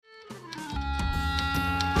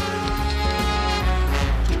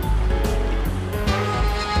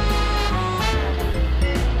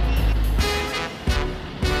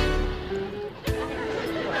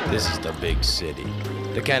York City.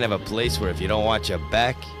 The kind of a place where if you don't watch your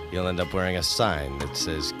back, you'll end up wearing a sign that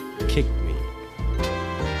says, "Kick me."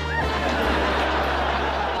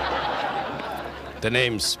 The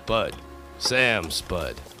name's Spud. Sam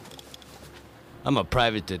Spud. I'm a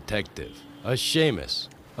private detective, a Seamus,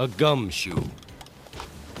 a gumshoe.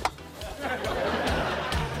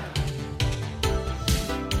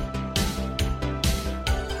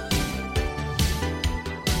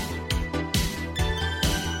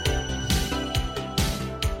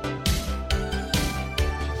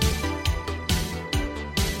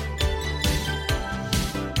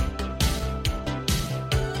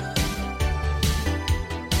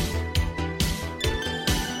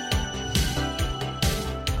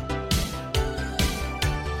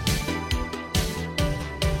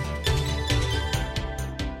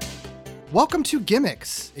 Welcome to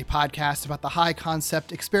Gimmicks, a podcast about the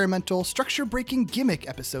high-concept, experimental, structure-breaking gimmick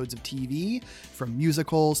episodes of TV, from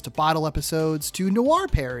musicals to bottle episodes to noir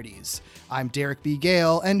parodies. I'm Derek B.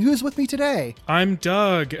 Gale, and who's with me today? I'm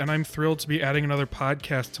Doug, and I'm thrilled to be adding another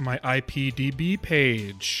podcast to my IPDB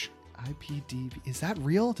page. IPDB, is that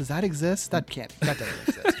real? Does that exist? That doesn't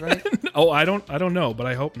exist, right? Oh, I don't know, but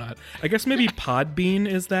I hope not. I guess maybe Podbean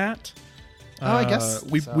is that. Oh, I guess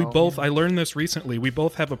we so. we both. I learned this recently. We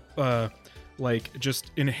both have a like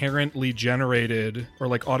just inherently generated or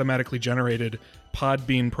like automatically generated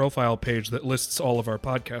Podbean profile page that lists all of our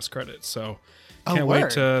podcast credits. So can't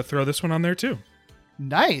wait to throw this one on there too.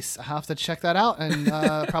 Nice. I'll have to check that out and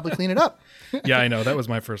probably clean it up. Yeah, I know. That was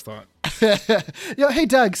my first thought. Hey,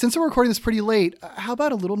 Doug, since we're recording this pretty late, how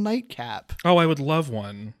about a little nightcap? Oh, I would love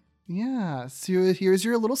one. Yeah, so here's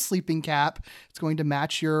your little sleeping cap. It's going to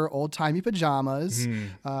match your old-timey pajamas.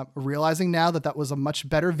 Realizing now that was a much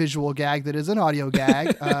better visual gag than is an audio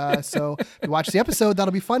gag. So if you watch the episode,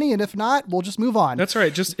 that'll be funny, and if not, we'll just move on. That's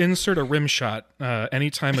right. Just insert a rim shot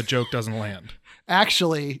anytime a joke doesn't land.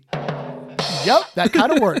 Actually, yep, that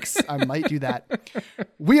kind of works. I might do that.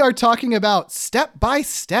 We are talking about Step by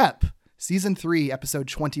Step, Season 3, Episode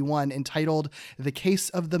 21, entitled The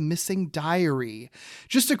Case of the Missing Diary.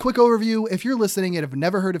 Just a quick overview, if you're listening and have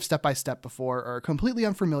never heard of Step by Step before or are completely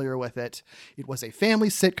unfamiliar with it, it was a family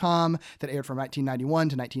sitcom that aired from 1991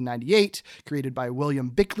 to 1998, created by William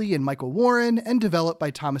Bickley and Michael Warren, and developed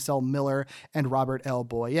by Thomas L. Miller and Robert L.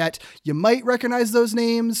 Boyett. You might recognize those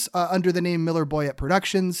names under the name Miller Boyett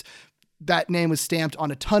Productions. That name was stamped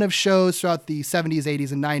on a ton of shows throughout the 70s,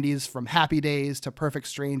 80s, and 90s, from Happy Days to Perfect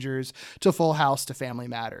Strangers to Full House to Family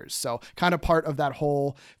Matters. So kind of part of that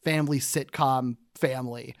whole family sitcom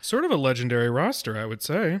family. Sort of a legendary roster, I would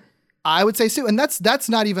say. I would say so. And that's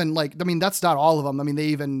not even like, I mean, that's not all of them. I mean, they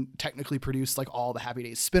even technically produced like all the Happy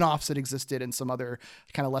Days spinoffs that existed and some other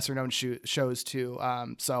kind of lesser known shows too.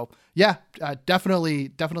 So yeah,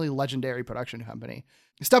 definitely legendary production company.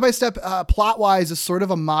 Step by Step, plot-wise, is sort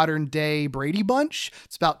of a modern-day Brady Bunch.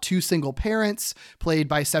 It's about two single parents, played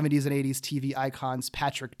by 70s and 80s TV icons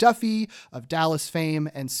Patrick Duffy of Dallas fame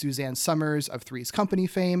and Suzanne Summers of Three's Company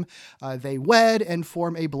fame. They wed and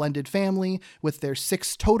form a blended family with their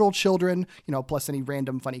 6 total children, plus any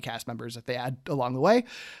random funny cast members that they add along the way.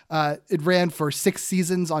 It ran for 6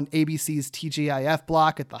 seasons on ABC's TGIF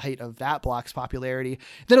block at the height of that block's popularity.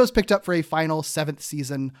 Then it was picked up for a final 7th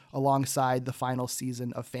season alongside the final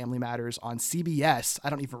season of Family Matters on CBS. I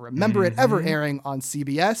don't even remember it ever airing on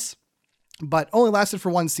CBS, but only lasted for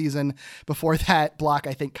 1 season. Before that, block,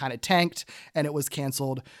 I think, kind of tanked and it was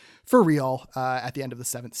canceled for real at the end of the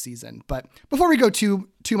 7th season. But before we go too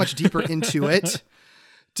much deeper into it,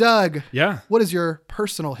 Doug, what is your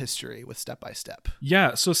personal history with Step by Step?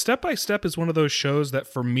 Yeah, so Step by Step is one of those shows that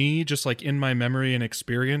for me, just like in my memory and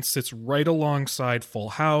experience, sits right alongside Full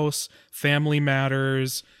House, Family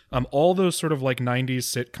Matters, all those sort of like 90s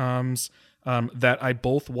sitcoms that I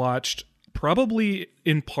both watched probably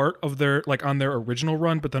in part of their, like on their original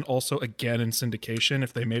run, but then also again in syndication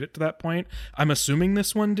if they made it to that point. I'm assuming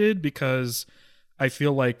this one did because I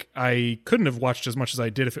feel like I couldn't have watched as much as I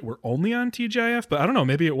did if it were only on TGIF, but I don't know,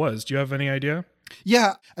 maybe it was. Do you have any idea?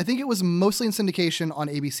 Yeah, I think it was mostly in syndication on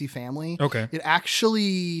ABC Family. Okay. It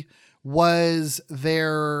actually was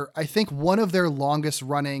I think one of their longest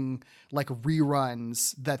running like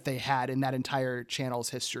reruns that they had in that entire channel's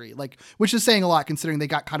history, like, which is saying a lot considering they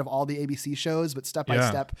got kind of all the ABC shows, but Step by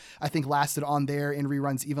Step, I think lasted on there in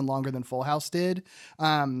reruns even longer than Full House did.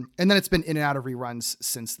 And then it's been in and out of reruns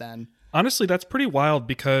since then. Honestly, that's pretty wild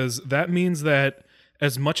because that means that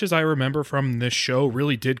as much as I remember from this show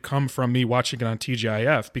really did come from me watching it on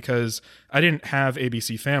TGIF because I didn't have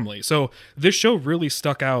ABC Family. So this show really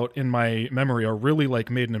stuck out in my memory or really like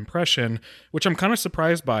made an impression, which I'm kind of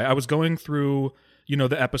surprised by. I was going through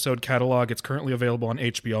the episode catalog. It's currently available on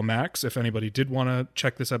HBO Max if anybody did want to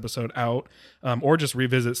check this episode out, or just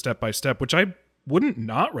revisit Step by Step, which I wouldn't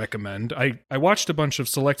not recommend. I watched a bunch of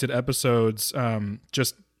selected episodes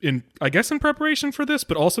just in preparation for this,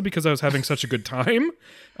 but also because I was having such a good time.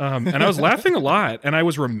 And I was laughing a lot and I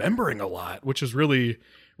was remembering a lot, which is really,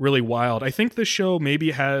 really wild. I think this show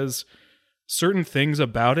maybe has certain things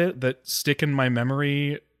about it that stick in my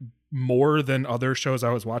memory more than other shows I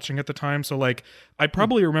was watching at the time. So like, I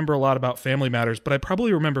probably remember a lot about Family Matters, but I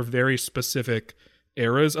probably remember very specific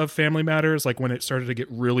eras of Family Matters, like when it started to get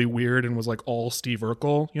really weird and was like all Steve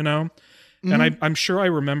Urkel, And I'm sure I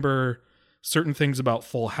remember certain things about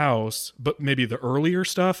Full House, but maybe the earlier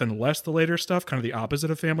stuff and less the later stuff, kind of the opposite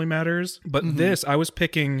of Family Matters. But this, I was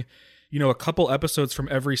picking, a couple episodes from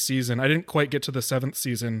every season. I didn't quite get to the 7th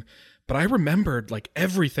season, but I remembered like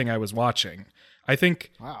everything I was watching. I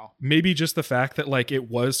think maybe just the fact that like it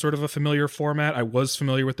was sort of a familiar format. I was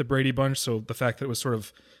familiar with the Brady Bunch, so the fact that it was sort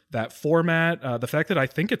of that format, the fact that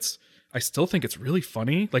I still think it's really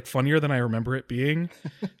funny, like funnier than I remember it being.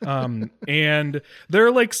 And there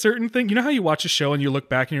are like certain things, how you watch a show and you look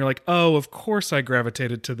back and you're like, oh, of course I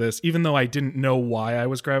gravitated to this, even though I didn't know why I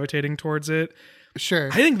was gravitating towards it. Sure.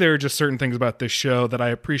 I think there are just certain things about this show that I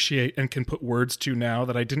appreciate and can put words to now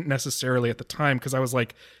that I didn't necessarily at the time, because I was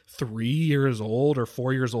like 3 years old or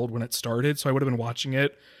 4 years old when it started. So I would have been watching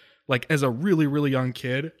it like as a really, really young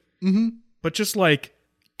kid. But just like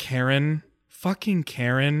fucking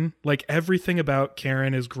Karen, like everything about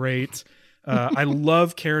Karen is great. I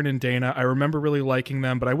love Karen and Dana. I remember really liking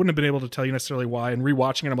them, but I wouldn't have been able to tell you necessarily why. And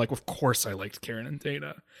rewatching it, I'm like, of course I liked Karen and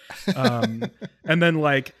Dana. And then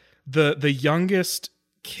like the youngest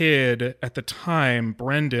kid at the time,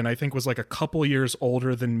 Brendan, I think was like a couple years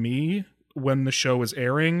older than me when the show was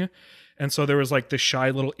airing. And so there was like this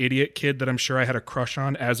shy little idiot kid that I'm sure I had a crush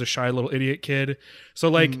on as a shy little idiot kid. So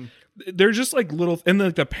like they're just like little, and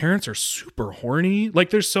the parents are super horny.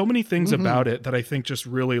 Like there's so many things about it that I think just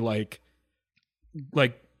really like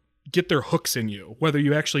get their hooks in you, whether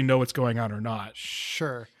you actually know what's going on or not.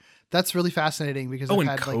 Sure. That's really fascinating because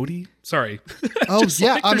and Cody, sorry. Oh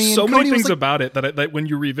yeah, like, there's so many things about it that when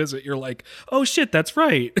you revisit, you're like, oh shit, that's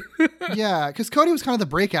right. Yeah, because Cody was kind of the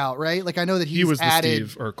breakout, right? Like I know that he was the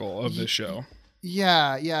Steve Urkel of this show.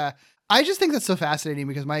 Yeah. I just think that's so fascinating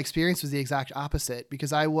because my experience was the exact opposite.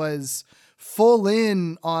 Because I was full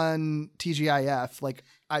in on TGIF, like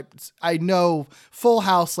I know Full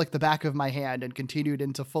House like the back of my hand, and continued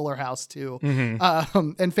into Fuller House too,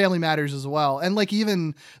 and Family Matters as well, and like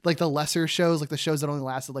even like the lesser shows, like the shows that only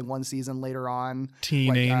lasted like one season later on.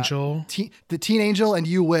 Teen Angel, the Teen Angel, and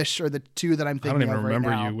You Wish are the two that I'm thinking of right now. I don't even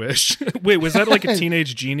remember You Wish. Wait, was that like a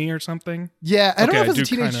teenage genie or something? Yeah, I don't know if it was a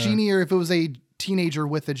teenage genie or if it was a teenager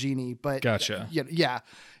with a genie, but gotcha.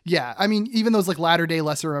 Yeah. I mean, even those like latter day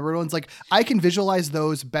lesser remembered ones, like I can visualize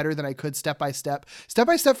those better than I could Step by Step. Step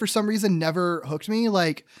by Step for some reason never hooked me.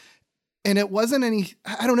 Like, and it wasn't any,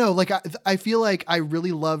 I don't know. Like I feel like I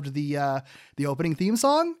really loved the opening theme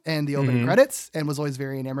song and the opening credits, and was always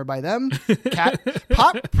very enamored by them.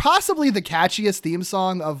 Possibly the catchiest theme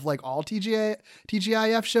song of like all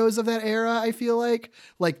TGIF shows of that era. I feel like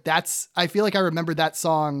I feel like I remember that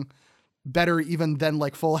song better even than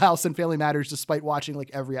like Full House and Family Matters, despite watching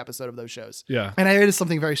like every episode of those shows. Yeah. And it is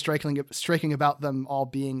something very striking about them all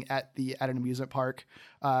being at an amusement park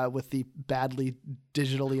with the badly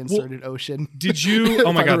digitally inserted ocean. Did you?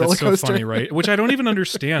 Oh my God, that's so funny, right? Which I don't even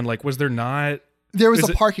understand. Like, was there not? There was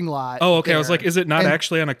a parking lot. Oh, okay. There. I was like, is it not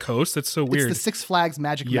actually on a coast? That's so weird. It's the Six Flags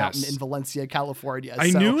Magic Mountain in Valencia, California. I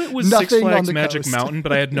knew it was Six Flags Magic Mountain,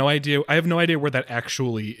 but I had no idea. I have no idea where that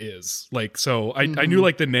actually is. Like, so I knew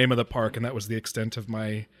like the name of the park, and that was the extent of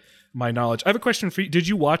my knowledge. I have a question for you. Did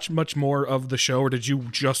you watch much more of the show, or did you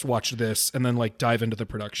just watch this and then like dive into the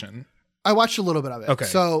production? I watched a little bit of it. Okay.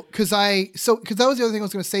 So, because that was the other thing I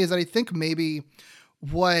was going to say, is that I think maybe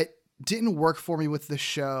what didn't work for me with the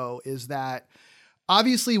show is that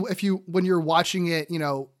obviously when you're watching it,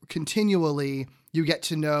 continually, you get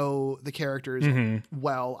to know the characters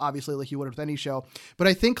well, obviously, like you would with any show. But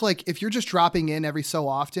I think like if you're just dropping in every so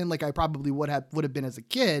often, like I probably would have been as a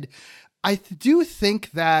kid, I do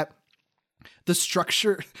think that the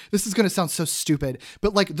structure, this is going to sound so stupid,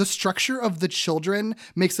 but like the structure of the children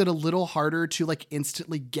makes it a little harder to like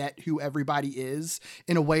instantly get who everybody is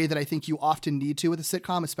in a way that I think you often need to with a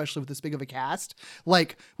sitcom, especially with this big of a cast.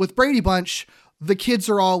 Like with Brady Bunch, the kids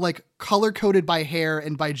are all like color coded by hair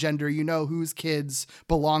and by gender. You know whose kids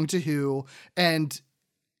belong to who, and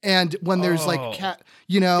when there's like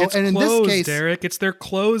it's and in clothes, this case, Derek, it's their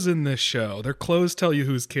clothes in this show. Their clothes tell you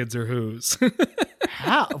whose kids are whose.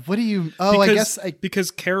 How? What do you? Oh,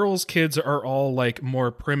 because Carol's kids are all like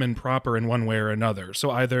more prim and proper in one way or another. So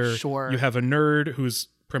either you have a nerd who's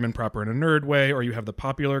prim and proper in a nerd way, or you have the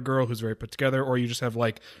popular girl who's very put together, or you just have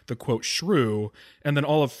like the quote shrew, and then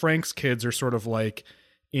all of Frank's kids are sort of like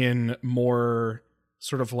in more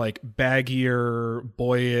sort of like baggier,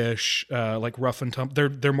 boyish, like rough and tumble.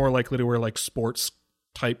 They're more likely to wear like sports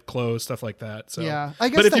type clothes, stuff like that. So yeah, I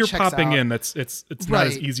guess. But if that you're checks popping out. in, it's not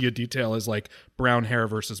as easy a detail as like brown hair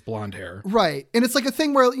versus blonde hair. Right. And it's like a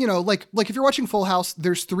thing where, you know, like if you're watching Full House,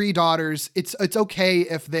 there's 3 daughters. It's okay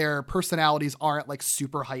if their personalities aren't like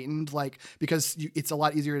super heightened, like because it's a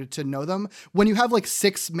lot easier to know them. When you have like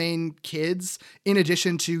 6 main kids, in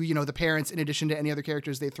addition to, you know, the parents, in addition to any other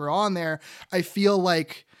characters they throw on there, I feel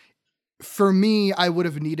like for me, I would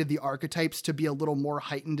have needed the archetypes to be a little more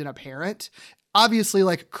heightened and apparent. Obviously,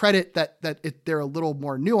 like credit that they're a little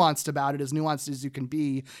more nuanced about it, as nuanced as you can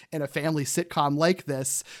be in a family sitcom like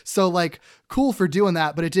this. So like cool for doing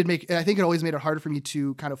that, but I think it always made it hard for me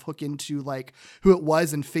to kind of hook into like who it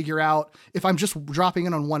was and figure out if I'm just dropping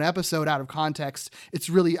in on one episode out of context. It's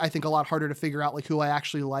really, I think, a lot harder to figure out like who I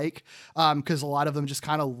actually like, because a lot of them just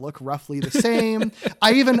kind of look roughly the same.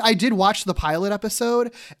 I did watch the pilot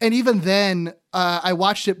episode, and even then I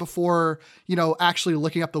watched it before, you know, actually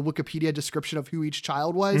looking up the Wikipedia description of who each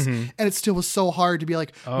child was. And it still was so hard to be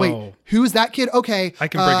like, wait, who's that kid? Okay. I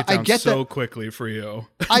can break it down so quickly for you.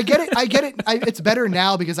 I get it. It's better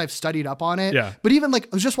now because I've studied up on it. Yeah. But even like, I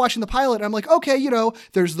was just watching the pilot and I'm like, okay, you know,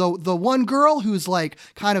 there's the one girl who's like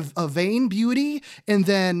kind of a vain beauty. And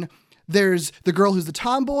then there's the girl who's the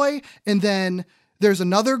tomboy. And then there's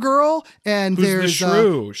another girl, and there's the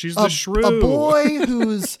shrew. She's the shrew. A boy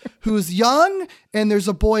who's young, and there's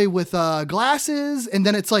a boy with glasses, and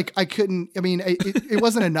then it's like it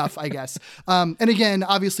wasn't enough, I guess. And again,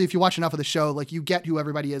 obviously, if you watch enough of the show, like you get who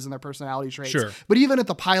everybody is and their personality traits. Sure. But even at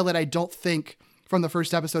the pilot, I don't think from the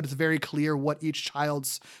first episode it's very clear what each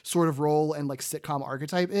child's sort of role and like sitcom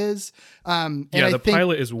archetype is. The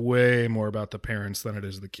pilot is way more about the parents than it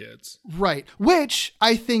is the kids. Right. Which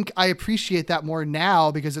I think I appreciate that more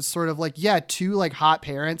now because it's sort of like, yeah, 2 like hot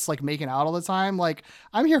parents like making out all the time. Like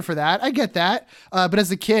I'm here for that. I get that. But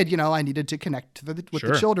as a kid, you know, I needed to connect with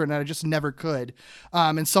the children and I just never could.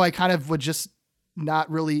 And so I kind of would just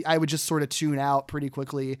I would just sort of tune out pretty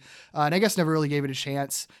quickly. And I guess never really gave it a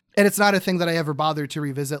chance. And it's not a thing that I ever bothered to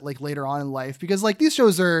revisit like later on in life because like these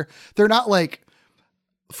shows they're not like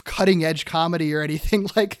cutting edge comedy or anything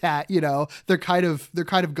like that. You know, they're kind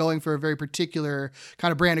of going for a very particular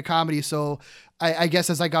kind of brand of comedy. So I guess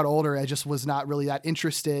as I got older, I just was not really that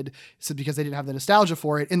interested because I didn't have the nostalgia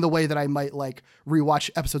for it in the way that I might like rewatch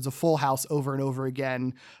episodes of Full House over and over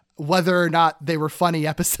again, whether or not they were funny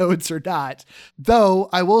episodes or not. Though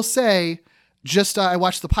I will say, I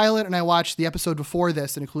watched the pilot and I watched the episode before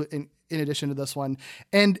this, in addition to this one,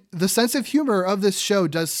 and the sense of humor of this show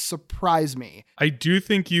does surprise me. I do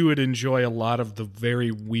think you would enjoy a lot of the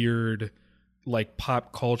very weird, like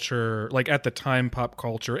pop culture, like at the time pop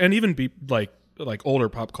culture, and even be like older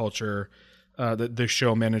pop culture that this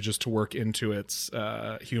show manages to work into its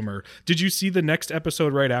humor. Did you see the next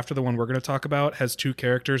episode right after the one we're going to talk about has 2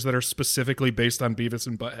 characters that are specifically based on Beavis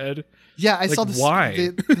and Butthead? Yeah, I saw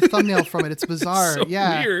the thumbnail from it. It's bizarre. So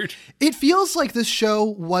yeah, weird. It feels like this show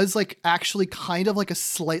was like actually kind of like a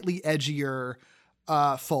slightly edgier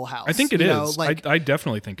Full House. I think it is. I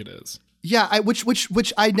definitely think it is. Yeah,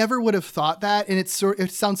 which I never would have thought that, and it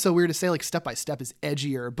sounds so weird to say like Step by Step is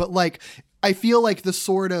edgier, but like I feel like the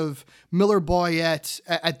sort of Miller Boyette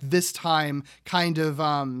at this time kind of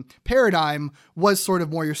paradigm was sort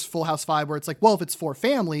of more your Full House vibe, where it's like, well, if it's 4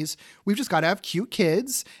 families, we've just got to have cute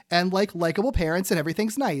kids and like likable parents and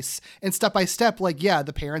everything's nice. And Step by Step, like, yeah,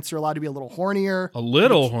 the parents are allowed to be a little hornier. A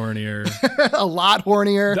little hornier. A lot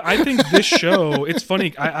hornier. I think this show, it's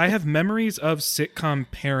funny, I have memories of sitcom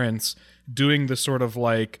parents doing the sort of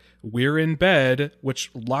like, we're in bed, which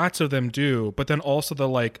lots of them do, but then also the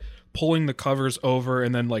like pulling the covers over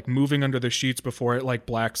and then like moving under the sheets before it like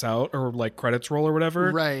blacks out or like credits roll or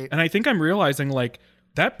whatever. Right. And I think I'm realizing like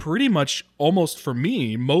that pretty much almost for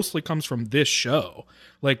me mostly comes from this show.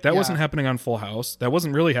 Like that wasn't happening on Full House. That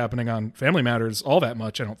wasn't really happening on Family Matters all that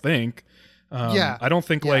much, I don't think. I don't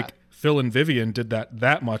think like Phil and Vivian did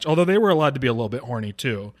that much, although they were allowed to be a little bit horny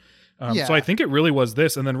too. So I think it really was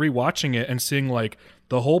this, and then rewatching it and seeing like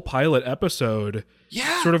the whole pilot episode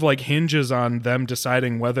sort of like hinges on them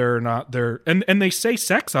deciding whether or not they're, and they say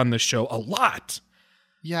sex on this show a lot.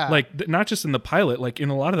 Yeah. Like not just in the pilot, like in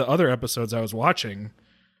a lot of the other episodes I was watching,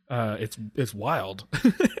 it's wild.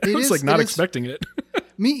 I was like not expecting it.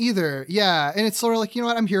 Me either. Yeah. And it's sort of like, you know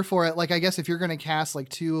what? I'm here for it. Like, I guess if you're going to cast like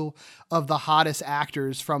two of the hottest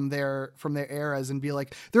actors from their eras and be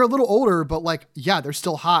like, they're a little older, but like, yeah, they're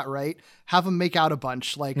still hot, right? Have them make out a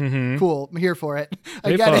bunch. Like, cool. I'm here for it.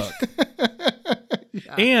 I get it.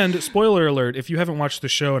 Yeah. And spoiler alert, if you haven't watched the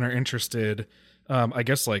show and are interested, I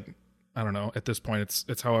guess like, I don't know, at this point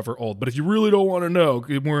it's however old, but if you really don't want to know,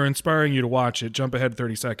 we're inspiring you to watch it, jump ahead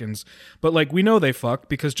 30 seconds. But like, we know they fuck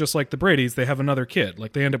because just like the Bradys, they have another kid.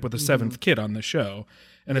 Like they end up with a seventh kid on the show,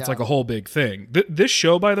 and it's like a whole big thing. This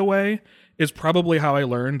show, by the way, is probably how I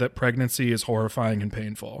learned that pregnancy is horrifying and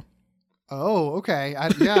painful. Oh, okay.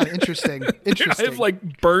 Interesting. Interesting. I have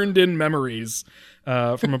like burned in memories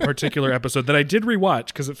from a particular episode that I did rewatch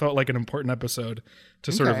because it felt like an important episode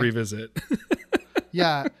to sort of revisit.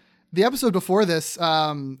 Yeah. The episode before this,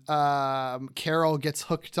 Carol gets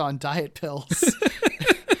hooked on diet pills.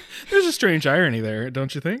 There's a strange irony there,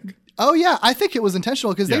 don't you think? Oh yeah, I think it was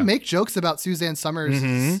intentional because they make jokes about Suzanne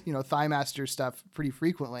Summers' Thigh Master stuff pretty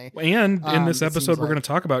frequently. And in this episode we're going to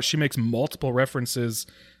talk about, she makes multiple references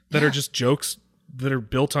that are just jokes that are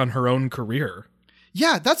built on her own career.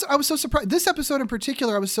 Yeah, I was so surprised. This episode in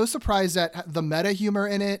particular, I was so surprised at the meta humor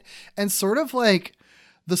in it and sort of like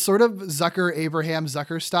the sort of Abraham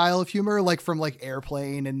Zucker style of humor, like from like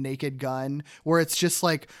Airplane and Naked Gun, where it's just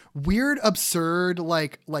like weird, absurd,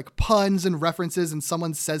 like puns and references, and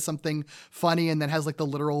someone says something funny and then has like the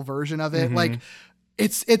literal version of it. Like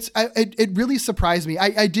it really surprised me.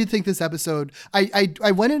 I did think this episode,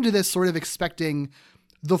 I went into this sort of expecting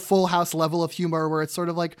the Full House level of humor where it's sort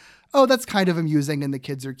of like, oh, that's kind of amusing and the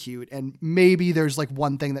kids are cute. And maybe there's like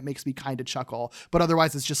one thing that makes me kind of chuckle, but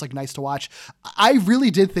otherwise it's just like nice to watch. I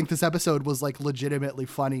really did think this episode was like legitimately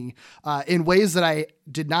funny in ways that I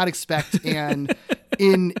did not expect. And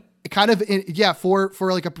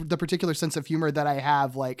for like the particular sense of humor that I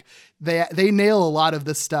have, like they nail a lot of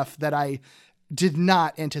the stuff that I did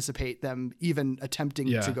not anticipate them even attempting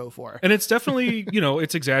to go for. And it's definitely,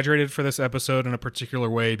 it's exaggerated for this episode in a particular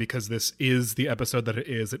way because this is the episode that it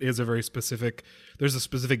is. It is a very specific, there's a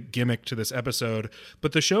specific gimmick to this episode,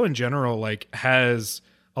 but the show in general, like, has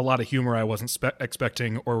a lot of humor I wasn't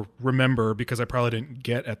expecting or remember because I probably didn't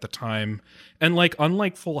get at the time. And like,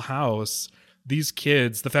 unlike Full House, these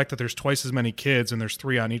kids, the fact that there's twice as many kids and there's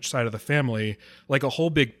 3 on each side of the family, like a whole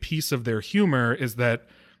big piece of their humor is that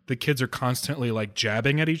the kids are constantly like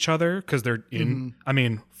jabbing at each other because they're in, I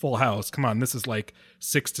mean, Full House. Come on. This is like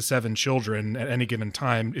 6 to 7 children at any given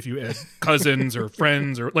time. If you add cousins or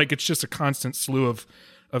friends or like, it's just a constant slew of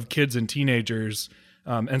kids and teenagers.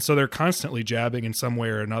 And so they're constantly jabbing in some way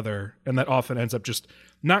or another. And that often ends up just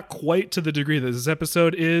not quite to the degree that this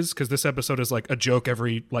episode is, because this episode is like a joke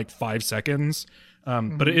every like 5 seconds.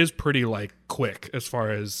 But it is pretty like quick as far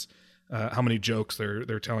as how many jokes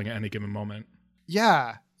they're telling at any given moment.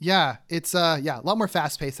 Yeah. Yeah, it's a lot more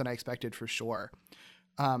fast paced than I expected for sure.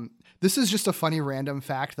 This is just a funny random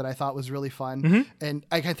fact that I thought was really fun, and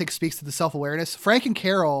I think speaks to the self-awareness. Frank and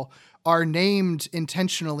Carol are named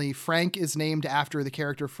intentionally. Frank is named after the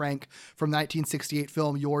character Frank from the 1968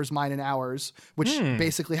 film Yours, Mine, and Ours, which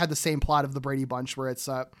basically had the same plot of the Brady Bunch, where it's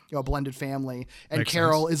a blended family. And Makes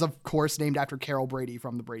Carol sense. Is, of course, named after Carol Brady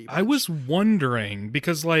from the Brady Bunch. I was wondering,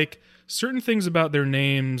 because like certain things about their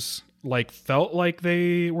names like felt like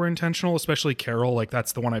they were intentional, especially Carol, like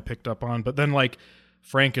that's the one I picked up on. But then like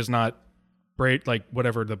Frank is not like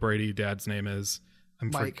whatever the Brady dad's name is.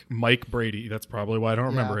 Mike Brady. That's probably why I don't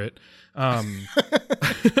remember it.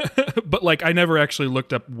 But like I never actually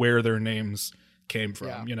looked up where their names came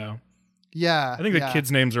from, Yeah. I think the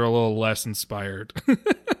kids' names are a little less inspired.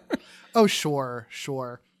 Oh, sure. It's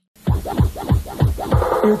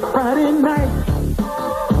Friday night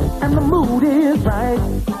and the mood is right.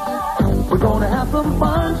 We're gonna have some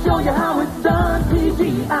fun, show you how it's done,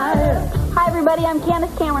 TGIF. Hi everybody, I'm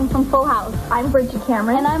Candace Cameron from Full House. I'm Bridget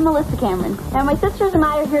Cameron. And I'm Melissa Cameron. And my sisters and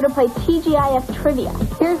I are here to play TGIF Trivia.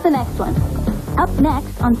 Here's the next one. Up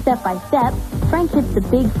next on Step by Step, Frank hits the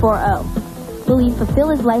big 4-0. Will he fulfill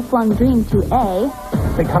his lifelong dream to A,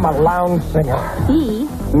 become a lounge singer, B,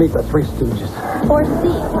 meet the Three Stooges, or C,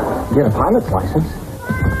 get a pilot's license?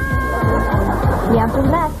 The answer's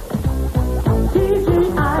next.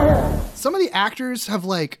 TGIF. Some of the actors have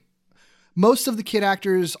like, most of the kid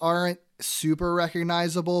actors aren't super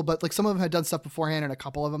recognizable, but like some of them had done stuff beforehand and a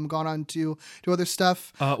couple of them gone on to do other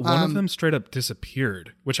stuff. One of them straight up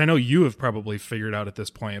disappeared, which I know you have probably figured out at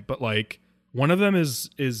this point, but like one of them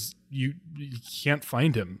is you can't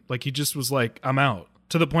find him. Like he just was like, I'm out,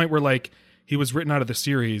 to the point where like he was written out of the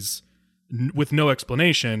series with no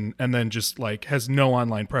explanation and then just like has no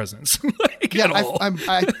online presence.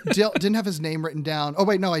 I didn't have his name written down. Oh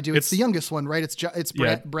wait, no, I do. It's the youngest one, right? It's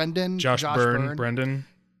Brendan. Josh Byrne. Brendan.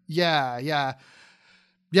 Yeah.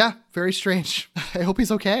 Very strange. I hope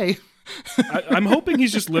he's okay. I'm hoping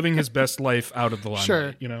he's just living his best life out of the limelight.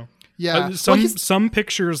 Sure. You know. Yeah. Some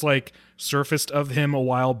pictures like surfaced of him a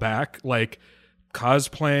while back, like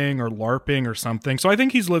cosplaying or LARPing or something. So I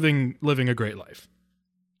think he's living a great life.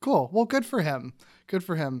 Cool. Well, good for him.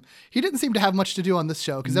 He didn't seem to have much to do on this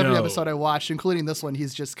show because every episode I watched, including this one,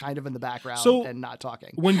 he's just kind of in the background and not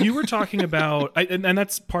talking. When you were talking about, and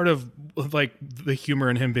that's part of like the humor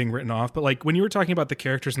in him being written off, but like when you were talking about the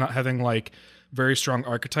characters not having like very strong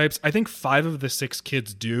archetypes, I think 5 of the 6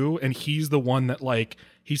 kids do, and he's the one that like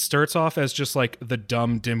he starts off as just like the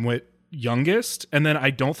dumb dimwit youngest, and then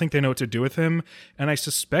I don't think they know what to do with him, and I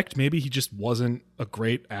suspect maybe he just wasn't a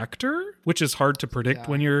great actor, which is hard to predict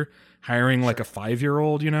when you're hiring like a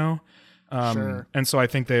 5-year-old, you know. And so I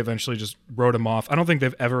think they eventually just wrote him off. I don't think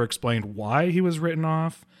they've ever explained why he was written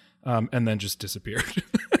off, and then just disappeared.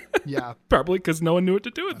 Yeah, probably because no one knew what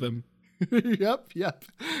to do with him. Yep.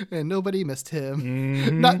 And nobody missed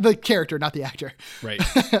him. Not the character, not the actor. Right.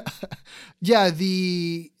 Yeah,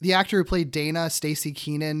 the actor who played Dana, Stacey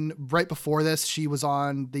Keenan, right before this, she was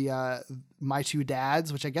on the My Two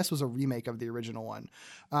Dads, which I guess was a remake of the original one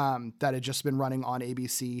that had just been running on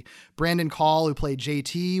ABC. Brandon Call, who played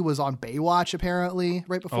JT, was on Baywatch apparently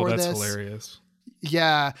right before this. Oh, that's hilarious.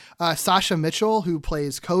 Yeah. Sasha Mitchell, who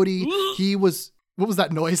plays Cody, he was... What was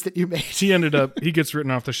that noise that you made? He gets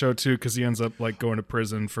written off the show too because he ends up like going to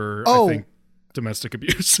prison for I think domestic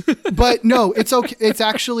abuse. But no, it's okay. It's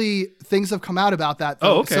actually things have come out about that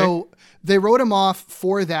though. Oh, okay. So they wrote him off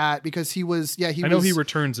for that because he was I know he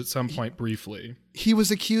returns at some point briefly. He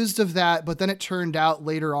was accused of that, but then it turned out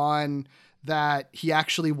later on that he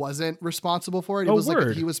actually wasn't responsible for it. It was word.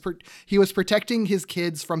 Like he was protecting his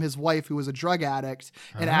kids from his wife, who was a drug addict,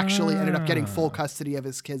 and actually ended up getting full custody of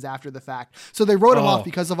his kids after the fact. So they wrote him off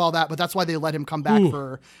because of all that, but that's why they let him come back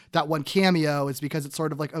for that one cameo. It's because it's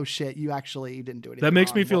sort of like, oh shit, you actually didn't do anything. That makes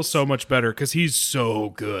wrong. me feel so much better because he's so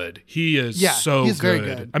good. He is he's good. Very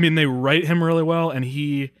good. I mean, they write him really well, and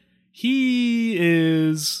he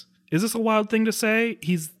is this a wild thing to say?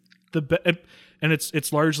 He's the best. And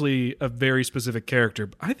it's largely a very specific character.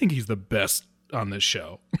 But I think he's the best on this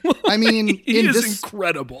show. I mean, he is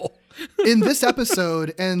incredible. In this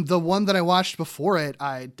episode and the one that I watched before it,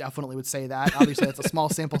 I definitely would say that. Obviously, that's a small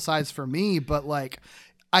sample size for me, but like,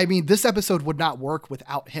 I mean, this episode would not work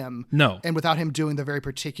without him. No. And without him doing the very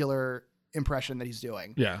particular impression that he's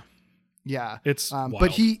doing. Yeah. It's wild. But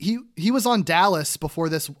he was on Dallas before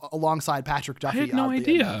this alongside Patrick Duffy. I had no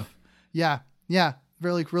idea. Yeah.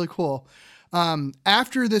 Really, really cool.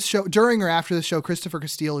 After this show, during or after the show, Christopher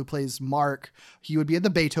Castile, who plays Mark, he would be in the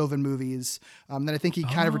Beethoven movies. Then I think he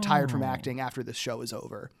kind of retired from acting after this show is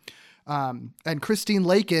over. And Christine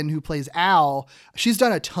Lakin, who plays Al, she's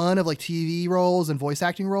done a ton of like TV roles and voice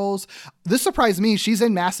acting roles. This surprised me. She's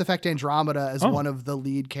in Mass Effect Andromeda as one of the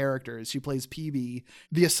lead characters. She plays Peebee,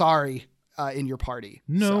 the Asari, in your party.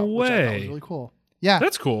 No way. Which I thought was really cool. Yeah.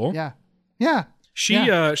 That's cool. Yeah. She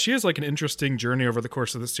has like an interesting journey over the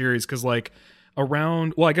course of the series because like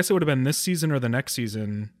around, well, I guess it would have been this season or the next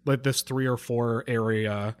season, like this 3 or 4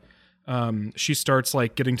 area. She starts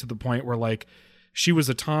like getting to the point where like she was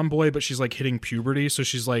a tomboy, but she's like hitting puberty. So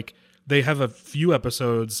she's like, they have a few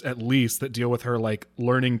episodes at least that deal with her like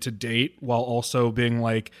learning to date while also being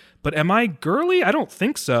like, but am I girly? I don't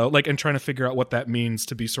think so. Like, and trying to figure out what that means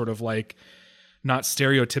to be sort of like, not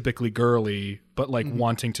stereotypically girly, but like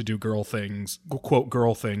wanting to do girl things, quote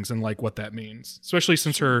girl things, and like what that means. Especially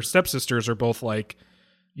since her stepsisters are both like,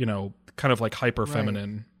 you know, kind of like hyper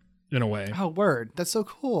feminine in a way. Oh, word. That's so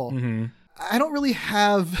cool. Mm-hmm. I don't really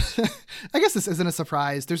have, I guess this isn't a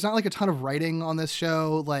surprise. There's not like a ton of writing on this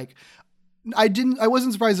show. Like I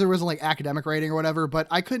wasn't surprised there wasn't like academic writing or whatever, but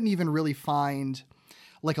I couldn't even really find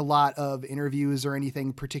like a lot of interviews or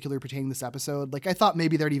anything particular pertaining to this episode. Like I thought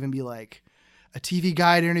maybe there'd even be like a TV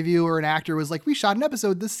guide interview or an actor was like, we shot an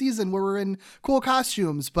episode this season where we're in cool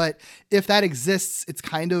costumes. But if that exists, it's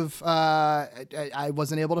kind of, I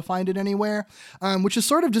wasn't able to find it anywhere, which is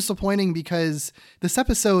sort of disappointing because this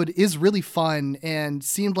episode is really fun and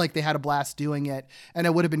seemed like they had a blast doing it. And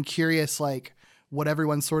I would have been curious, like, what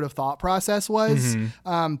everyone's sort of thought process was.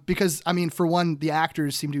 Because I mean, for one, the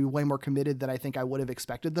actors seem to be way more committed than I think I would have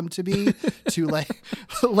expected them to be to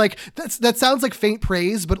like that sounds like faint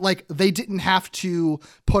praise, but like they didn't have to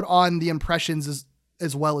put on the impressions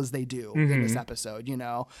as well as they do in this episode, you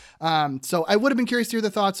know? So I would have been curious to hear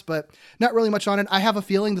their thoughts, but not really much on it. I have a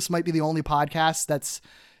feeling this might be the only podcast that's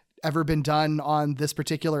ever been done on this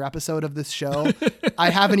particular episode of this show. I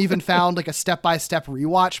haven't even found like a step-by-step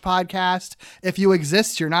rewatch podcast. If you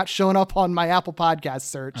exist, you're not showing up on my Apple Podcast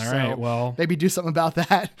search. All right, well, maybe do something about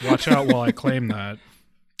that. Watch out while I claim that.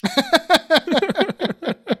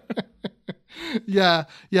 Yeah.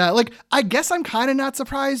 Like, I guess I'm kind of not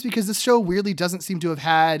surprised because this show weirdly doesn't seem to have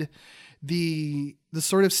had the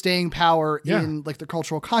sort of staying power in like the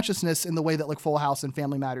cultural consciousness in the way that like Full House and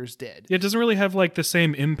Family Matters did. It doesn't really have like the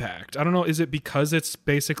same impact. I don't know. Is it because it's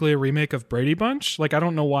basically a remake of Brady Bunch? Like, I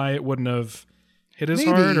don't know why it wouldn't have hit as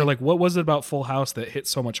hard, or like what was it about Full House that hit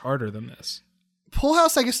so much harder than this? Full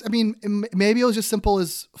House, I guess, I mean, maybe it was just simple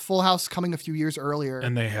as Full House coming a few years earlier.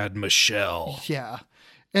 And they had Michelle. Yeah.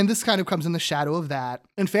 And this kind of comes in the shadow of that.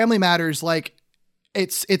 And Family Matters, like,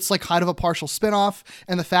 it's like kind of a partial spinoff,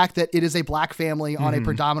 and the fact that it is a black family on a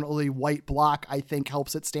predominantly white block, I think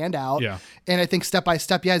helps it stand out. Yeah. And I think Step by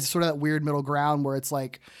Step, it's sort of that weird middle ground where it's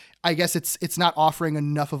like, I guess it's not offering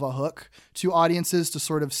enough of a hook to audiences to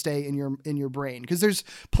sort of stay in your brain, because there's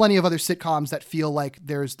plenty of other sitcoms that feel like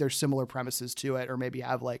there's similar premises to it, or maybe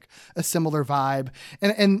have like a similar vibe.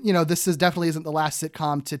 And you know, this definitely isn't the last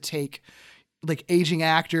sitcom to take like aging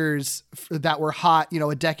actors that were hot, you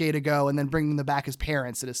know, a decade ago, and then bringing them back as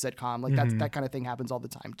parents in a sitcom. Like that kind of thing happens all the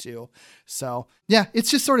time too. So yeah,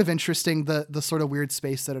 it's just sort of interesting, the sort of weird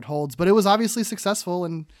space that it holds, but it was obviously successful,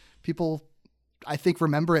 and people, I think,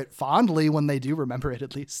 remember it fondly when they do remember it,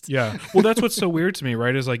 at least. Yeah. Well, that's what's so weird to me,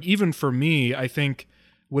 right? Is like, even for me, I think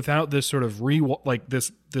without this sort of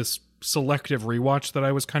this selective rewatch that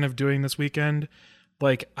I was kind of doing this weekend,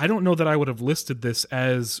 like, I don't know that I would have listed this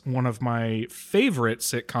as one of my favorite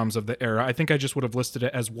sitcoms of the era. I think I just would have listed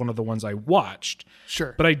it as one of the ones I watched.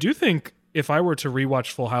 Sure. But I do think if I were to rewatch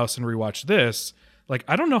Full House and rewatch this, like,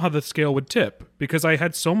 I don't know how the scale would tip, because I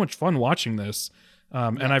had so much fun watching this.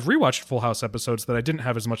 And I've rewatched Full House episodes that I didn't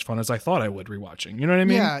have as much fun as I thought I would rewatching. You know what I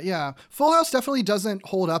mean? Yeah. Full House definitely doesn't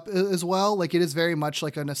hold up as well. Like, it is very much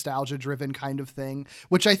like a nostalgia driven kind of thing,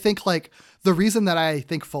 which I think, like, the reason that I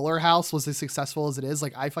think Fuller House was as successful as it is,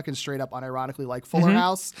 like, I fucking straight up unironically like Fuller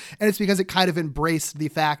House. And it's because it kind of embraced the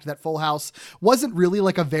fact that Full House wasn't really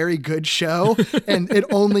like a very good show. And it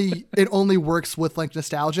only works with like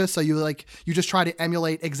nostalgia. So you just try to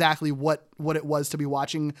emulate exactly what it was to be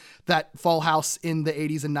watching that Full House in the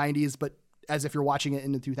 80s and 90s, but as if you're watching it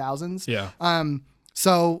in the 2000s. Yeah.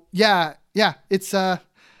 So it's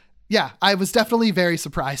I was definitely very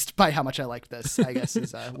surprised by how much I liked this, I guess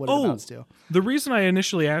is what it amounts to. The reason I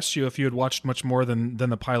initially asked you if you had watched much more than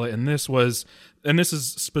the pilot in this was, and this is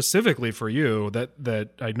specifically for you, that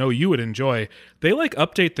I know you would enjoy, they like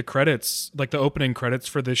update the credits, like the opening credits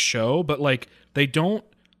for this show, but like they don't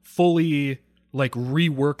fully like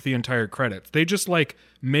rework the entire credits. They just like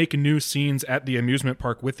make new scenes at the amusement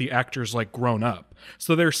park with the actors like grown up.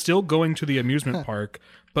 So they're still going to the amusement park,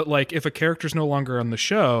 but like if a character's no longer on the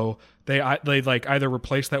show, they like either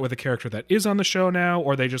replace that with a character that is on the show now,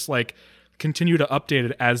 or they just like continue to update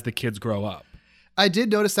it as the kids grow up. I did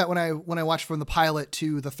notice that when I watched from the pilot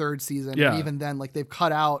to the third season, and even then, like, they've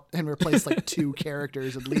cut out and replaced like 2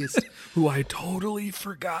 characters at least. Who I totally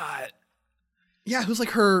forgot. Yeah, who's like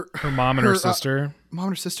her mom and her sister. Mom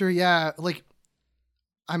and her sister, yeah. Like,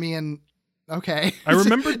 I mean, okay. I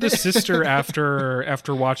remembered the sister after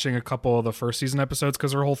watching a couple of the first season episodes,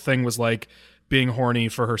 because her whole thing was like being horny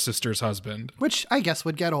for her sister's husband. Which I guess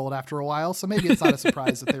would get old after a while, so maybe it's not a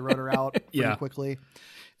surprise that they wrote her out pretty quickly.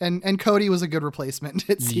 And Cody was a good replacement,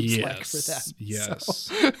 it seems like, for them. Yes,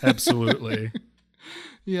 so. Absolutely.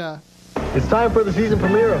 Yeah. It's time for the season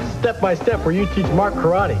premiere of Step by Step, where you teach Mark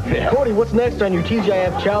karate. Yeah. Cody, what's next on your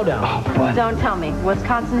TGIF chow down? Oh, don't tell me.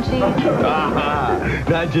 Wisconsin cheese?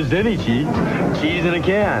 Not just any cheese. Cheese in a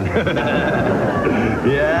can.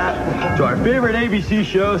 Yeah. To our favorite ABC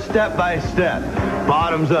show, Step by Step.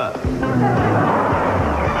 Bottoms up.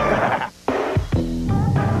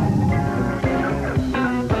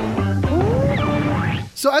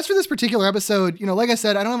 So as for this particular episode, you know, like I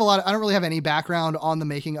said, I don't really have any background on the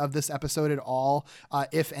making of this episode at all.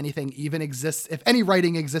 If anything even exists, if any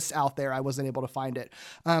writing exists out there, I wasn't able to find it.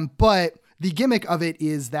 But the gimmick of it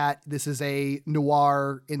is that this is a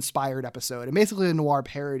noir inspired episode, and basically a noir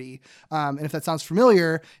parody. And if that sounds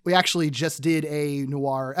familiar, we actually just did a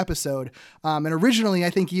noir episode. And originally, I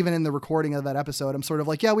think even in the recording of that episode, I'm sort of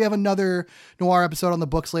like, yeah, we have another noir episode on the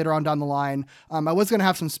books later on down the line. I was going to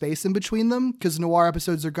have some space in between them, because noir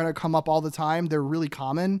episodes are going to come up all the time. They're really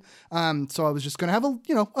common. So I was just going to have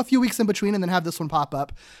a few weeks in between and then have this one pop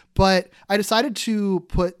up. But I decided to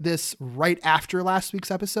put this right after last week's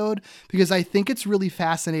episode, because I think it's really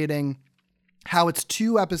fascinating how it's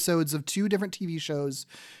 2 episodes of 2 different TV shows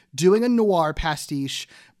doing a noir pastiche,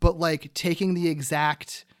 but like taking the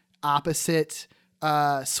exact opposite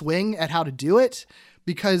swing at how to do it.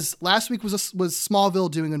 Because last week was Smallville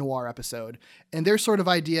doing a noir episode, and their sort of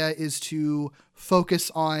idea is to focus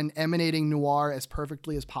on emanating noir as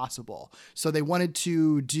perfectly as possible. So they wanted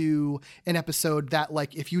to do an episode that,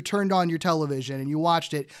 like, if you turned on your television and you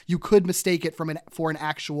watched it, you could mistake it for an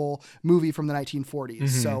actual movie from the 1940s.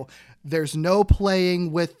 So there's no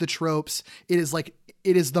playing with the tropes. It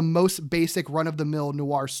is the most basic run-of-the-mill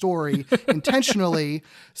noir story intentionally.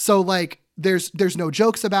 So like, there's no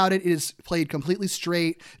jokes about it. It is played completely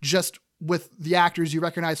straight, just with the actors you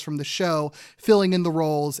recognize from the show filling in the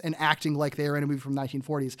roles and acting like they are in a movie from the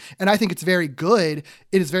 1940s. And I think it's very good.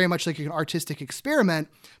 It is very much like an artistic experiment.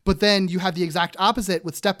 But then you have the exact opposite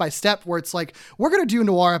with Step by Step, where it's like, we're going to do a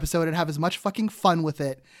noir episode and have as much fucking fun with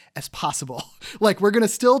it as possible. Like, we're going to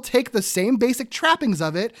still take the same basic trappings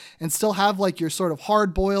of it and still have like your sort of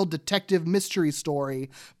hard-boiled detective mystery story,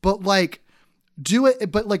 but like, do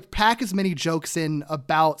it, but like pack as many jokes in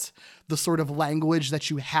about the sort of language that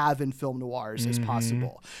you have in film noirs as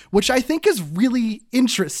possible, which I think is really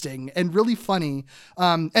interesting and really funny.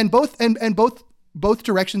 And both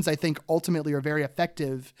directions, I think, ultimately are very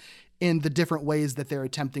effective in the different ways that they're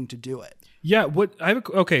attempting to do it. Yeah.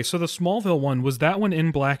 Okay. So the Smallville one, was that one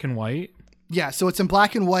in black and white? Yeah, so it's in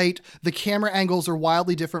black and white. The camera angles are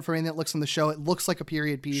wildly different from anything that looks on the show. It looks like a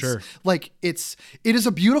period piece. Sure. Like it is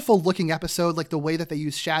a beautiful looking episode, like the way that they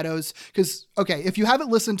use shadows. Because, okay, if you haven't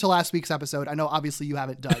listened to last week's episode, I know obviously you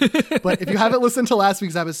haven't, Doug, but if you haven't listened to last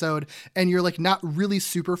week's episode and you're like not really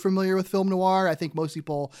super familiar with film noir, I think most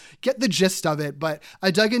people get the gist of it. But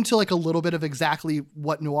I dug into like a little bit of exactly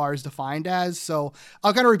what noir is defined as. So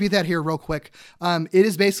I'll kind of repeat that here real quick. It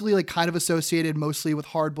is basically like kind of associated mostly with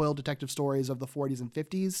hard-boiled detective stories of the 40s and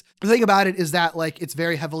 50s. The thing about it is that like it's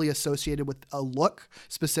very heavily associated with a look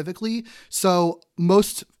specifically. So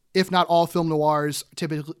most, if not all, film noirs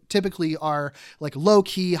typically are like low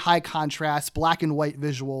key, high contrast, black and white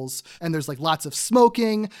visuals. And there's like lots of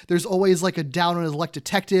smoking. There's always like a down on his luck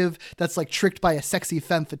detective that's like tricked by a sexy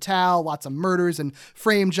femme fatale, lots of murders and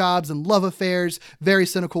frame jobs and love affairs, very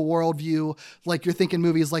cynical worldview. Like you're thinking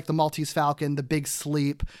movies like The Maltese Falcon, The Big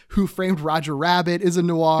Sleep, Who Framed Roger Rabbit is a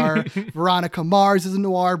noir, Veronica Mars is a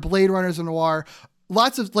noir, Blade Runner is a noir.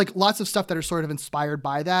 Lots of stuff that are sort of inspired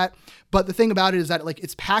by that. But the thing about it is that like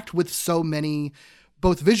it's packed with so many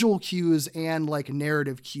both visual cues and like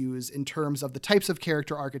narrative cues in terms of the types of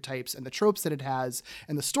character archetypes and the tropes that it has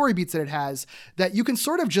and the story beats that it has, that you can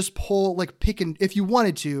sort of just pick and if you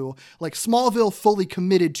wanted to, like Smallville fully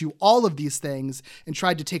committed to all of these things and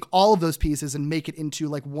tried to take all of those pieces and make it into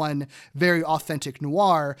like one very authentic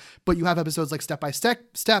noir. But you have episodes like Step by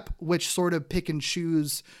Step, which sort of pick and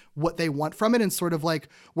choose what they want from it and sort of like,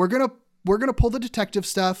 we're going to pull the detective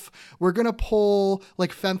stuff. We're going to pull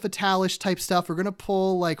like femme fatale-ish type stuff. We're going to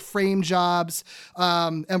pull like frame jobs.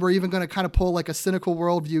 And we're even going to kind of pull like a cynical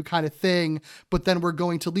worldview kind of thing. But then we're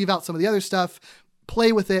going to leave out some of the other stuff,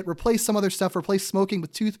 play with it, replace some other stuff, replace smoking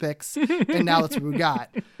with toothpicks. And now that's what we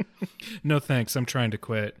got. No, thanks. I'm trying to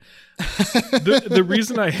quit. The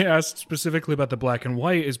reason I asked specifically about the black and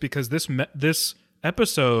white is because this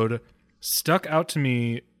episode stuck out to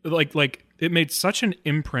me like it made such an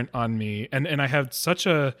imprint on me, and I have such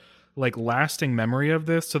a like lasting memory of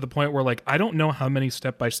this to the point where like I don't know how many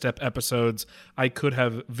step-by-step episodes I could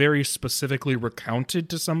have very specifically recounted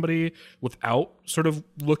to somebody without sort of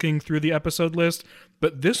looking through the episode list,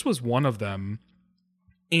 but this was one of them.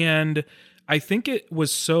 And I think it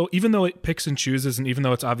was so, even though it picks and chooses, and even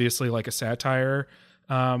though it's obviously like a satire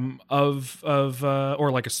or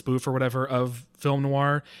like a spoof or whatever of film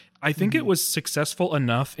noir, I think it was successful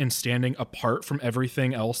enough in standing apart from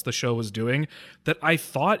everything else the show was doing that I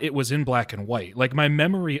thought it was in black and white. Like my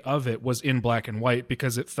memory of it was in black and white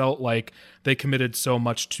because it felt like they committed so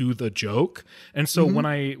much to the joke. And so when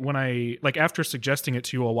I like after suggesting it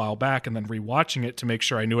to you a while back and then rewatching it to make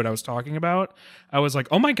sure I knew what I was talking about, I was like,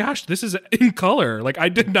 oh my gosh, this is in color. Like I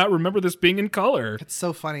did not remember this being in color. It's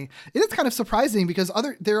so funny. It is kind of surprising because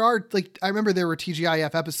there are like, I remember there were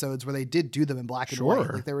TGIF episodes where they did do them in black and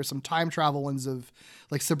white. Like there were some time travel ones of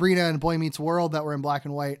like Sabrina and Boy Meets World that were in black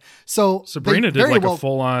and white. So Sabrina did like a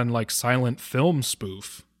full on like silent film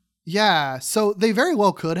spoof. Yeah. So they very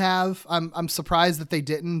well could have. I'm surprised that they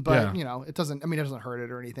didn't, but you know, it doesn't hurt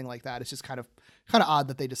it or anything like that. It's just kind of odd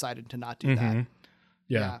that they decided to not do that.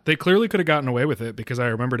 Yeah. They clearly could have gotten away with it because I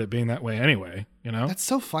remembered it being that way anyway, you know? That's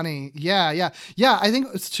so funny. Yeah. I think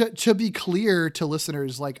to be clear to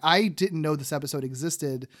listeners, like I didn't know this episode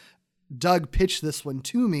existed. Doug pitched this one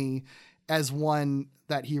to me as one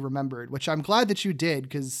that he remembered, which I'm glad that you did,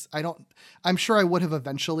 because I'm sure I would have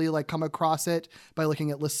eventually like come across it by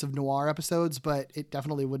looking at lists of noir episodes, but it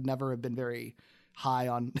definitely would never have been very high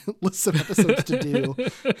on lists of episodes to do.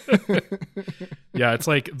 Yeah, it's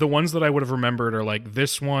like the ones that I would have remembered are like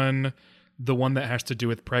this one, the one that has to do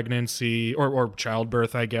with pregnancy or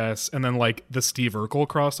childbirth, I guess, and then like the Steve Urkel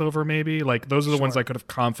crossover maybe. Like those are the ones I could have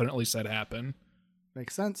confidently said happen.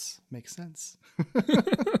 Makes sense.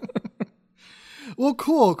 Well,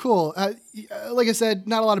 cool. Like I said,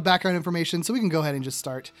 not a lot of background information, so we can go ahead and just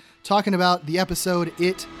start talking about the episode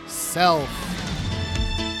itself.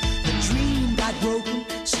 The dream got broken,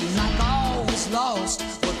 seemed like all was lost.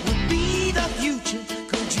 What would be the future?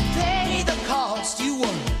 Could you pay the cost? You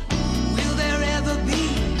wonder, will there ever be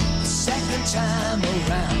a second time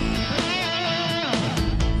around?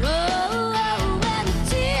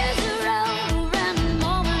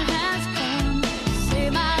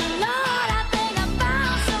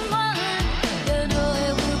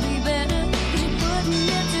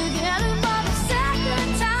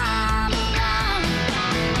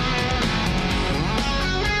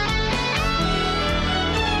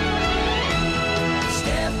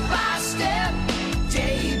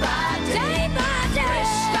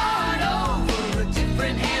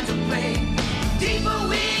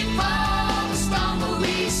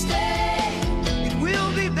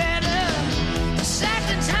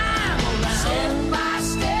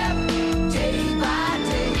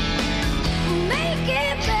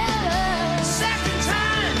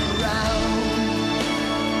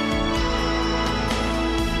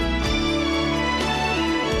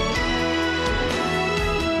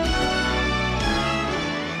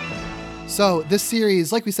 So this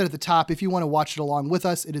series, like we said at the top, if you want to watch it along with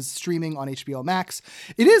us, it is streaming on HBO Max.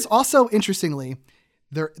 It is also, interestingly,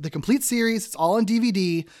 the complete series. It's all on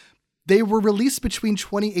DVD. They were released between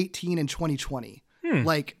 2018 and 2020.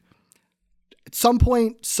 Like at some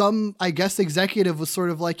point, I guess, executive was sort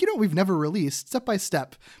of like, we've never released Step by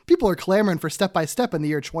Step. People are clamoring for Step by Step in the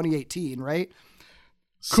year 2018, right?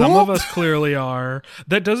 Cool? Some of us clearly are.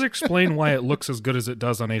 That does explain why it looks as good as it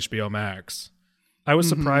does on HBO Max. I was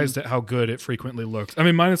surprised at how good it frequently looked. I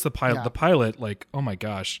mean, minus the pilot. Yeah. The pilot, like, oh my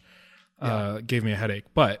gosh, gave me a headache.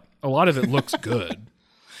 But a lot of it looks good.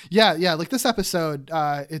 Yeah. Like this episode,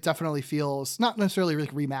 it definitely feels not necessarily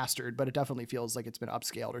like remastered, but it definitely feels like it's been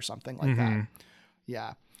upscaled or something like that.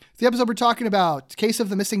 Yeah. The episode we're talking about, Case of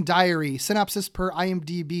the Missing Diary, synopsis per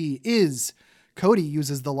IMDb is Cody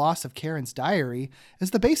uses the loss of Karen's diary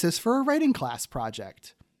as the basis for a writing class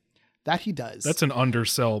project. That he does. That's an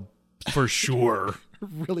undersell. For sure.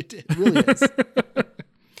 Really is. The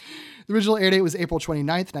original air date was April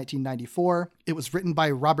 29th, 1994. It was written by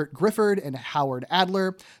Robert Grifford and Howard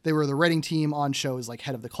Adler. They were the writing team on shows like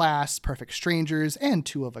Head of the Class, Perfect Strangers, and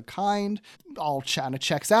Two of a Kind. All kind of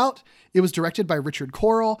checks out. It was directed by Richard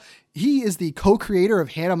Correll. He is the co-creator of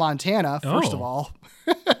Hannah Montana, first of all.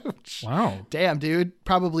 Wow. Damn, dude.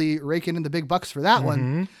 Probably raking in the big bucks for that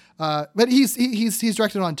one. But he's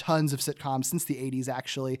directed on tons of sitcoms since the 80s,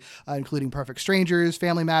 actually, including Perfect Strangers,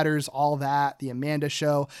 Family Matters, all that, The Amanda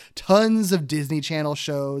Show, tons of Disney Channel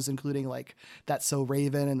shows, including like That's So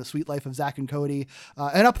Raven and The Sweet Life of Zack and Cody,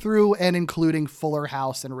 and up through and including Fuller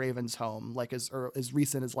House and Raven's Home, like as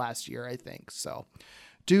recent as last year, I think. So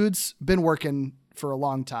dude's been working for a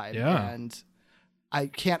long time. Yeah. And I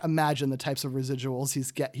can't imagine the types of residuals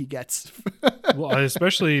he gets. Well,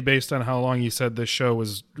 especially based on how long you said this show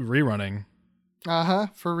was rerunning.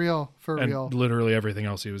 For real. And literally everything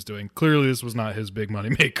else he was doing. Clearly this was not his big money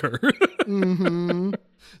maker.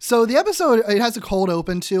 So the episode, it has a cold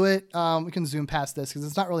open to it. We can zoom past this because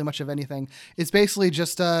it's not really much of anything. It's basically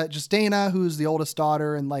just Dana, who's the oldest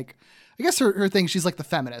daughter, and like, I guess her thing, she's like the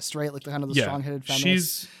feminist, right? Like the kind of the strong-headed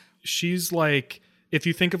feminist. She's like, if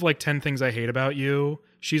you think of like 10 Things I Hate About You,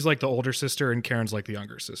 she's like the older sister and Karen's like the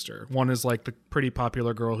younger sister. One is like the pretty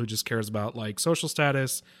popular girl who just cares about like social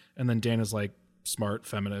status. And then Dana's like smart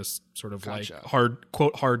feminist, sort of like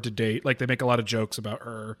hard to date. Like they make a lot of jokes about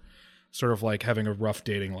her sort of like having a rough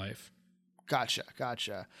dating life.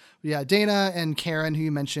 Gotcha. Yeah, Dana and Karen, who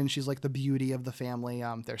you mentioned, she's like the beauty of the family.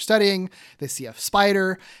 They're studying. They see a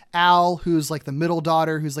spider. Al, who's like the middle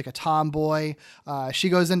daughter, who's like a tomboy. She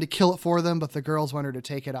goes in to kill it for them, but the girls want her to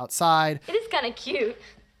take it outside. It is kind of cute.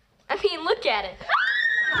 I mean, look at it.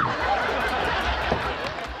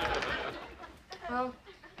 Well,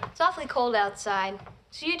 it's awfully cold outside,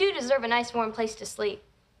 so you do deserve a nice warm place to sleep.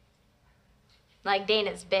 Like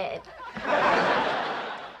Dana's bed.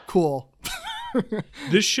 Cool.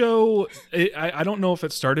 This show, I don't know if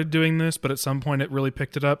it started doing this, but at some point it really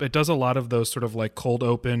picked it up. It does a lot of those sort of like cold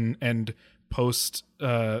open and post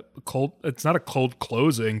cold. It's not a cold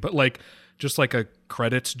closing, but like just like a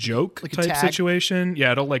credits joke Like a type tag? situation.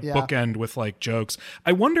 Yeah, it'll like bookend with like jokes.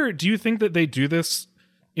 I wonder, do you think that they do this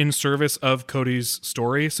in service of Cody's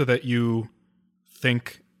story so that you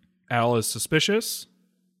think Al is suspicious?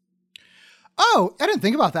 Oh, I didn't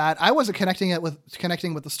think about that. I wasn't connecting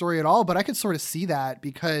with the story at all, but I could sort of see that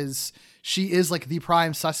because she is like the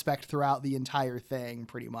prime suspect throughout the entire thing,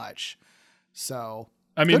 pretty much. So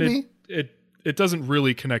I mean, it doesn't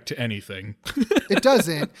really connect to anything. It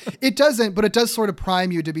doesn't, but it does sort of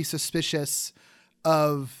prime you to be suspicious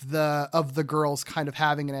of the girls kind of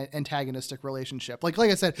having an antagonistic relationship. Like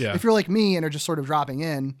I said, if you're like me and are just sort of dropping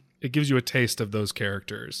in, it gives you a taste of those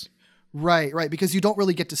characters. Right. Because you don't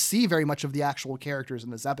really get to see very much of the actual characters in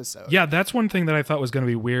this episode. Yeah, that's one thing that I thought was going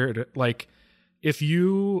to be weird. Like, if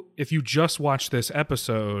you just watch this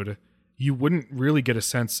episode, you wouldn't really get a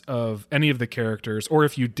sense of any of the characters. Or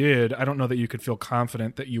if you did, I don't know that you could feel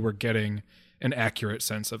confident that you were getting an accurate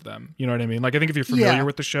sense of them. You know what I mean? Like, I think if you're familiar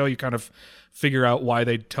with the show, you kind of figure out why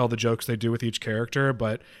they tell the jokes they do with each character.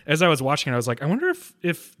 But as I was watching it, I was like, I wonder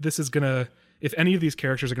if this is going to, if any of these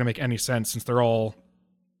characters are going to make any sense since they're all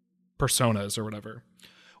personas or whatever.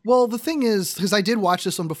 Well, the thing is, because I did watch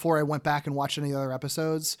this one before I went back and watched any other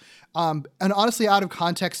episodes, and honestly, out of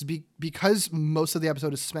context, because most of the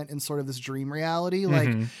episode is spent in sort of this dream reality.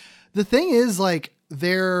 Like, the thing is, like,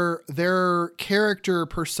 their character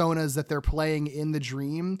personas that they're playing in the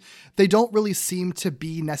dream, they don't really seem to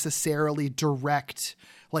be necessarily direct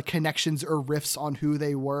like connections or riffs on who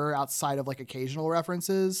they were outside of like occasional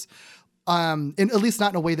references. And at least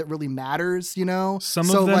not in a way that really matters, you know? Some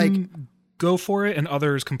of them go for it and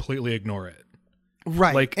others completely ignore it.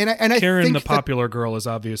 Right. Like, and Karen, I think the popular girl, is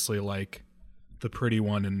obviously like the pretty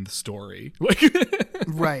one in the story.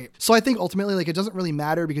 Right. So I think ultimately, like, it doesn't really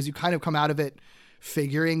matter because you kind of come out of it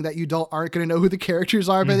figuring that you aren't going to know who the characters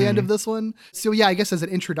are by the end of this one. So yeah, I guess as an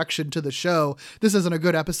introduction to the show, this isn't a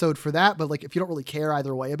good episode for that. But like, if you don't really care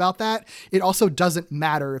either way about that, it also doesn't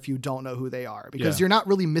matter if you don't know who they are because you're not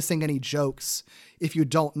really missing any jokes if you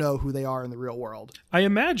don't know who they are in the real world. I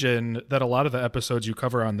imagine that a lot of the episodes you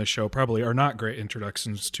cover on this show probably are not great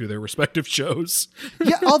introductions to their respective shows.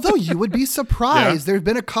 Yeah, although you would be surprised. There've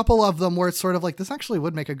been a couple of them where it's sort of like, this actually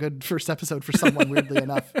would make a good first episode for someone, weirdly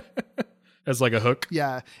enough. As like a hook?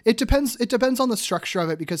 Yeah. It depends on the structure of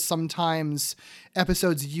it because sometimes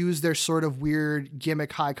episodes use their sort of weird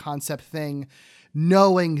gimmick high concept thing,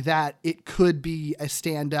 knowing that it could be a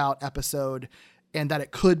standout episode and that it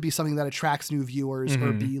could be something that attracts new viewers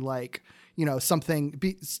or be like, you know,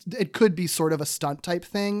 it could be sort of a stunt type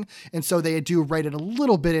thing. And so they do write it a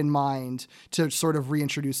little bit in mind to sort of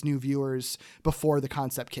reintroduce new viewers before the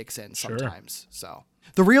concept kicks in sometimes. So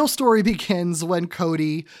the real story begins when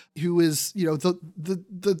Cody, who is, you know,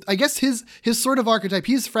 the I guess his sort of archetype,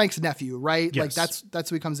 he's Frank's nephew, right? Yes. Like that's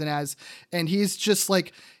who he comes in as. And he's just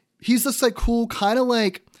like, he's this like cool, kind of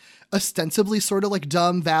like ostensibly sort of like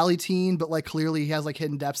dumb valley teen, but like clearly he has like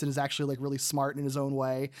hidden depths and is actually like really smart in his own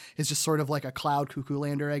way. It's just sort of like a Cloud Cuckoo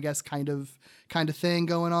Lander, I guess, kind of thing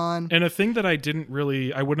going on. And a thing that I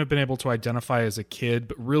wouldn't have been able to identify as a kid,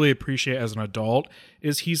 but really appreciate as an adult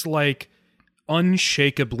is he's like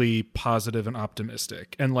unshakably positive and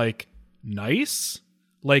optimistic and like nice.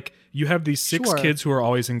 Like you have these six kids who are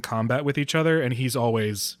always in combat with each other and he's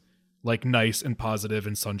always like nice and positive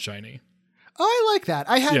and sunshiny. Oh, I like that.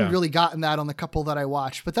 I hadn't really gotten that on the couple that I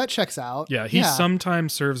watched, but that checks out. Yeah, he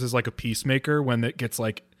sometimes serves as like a peacemaker when it gets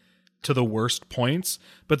like to the worst points,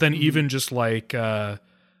 but then even just like I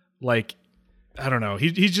don't know,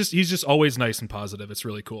 he's just always nice and positive. It's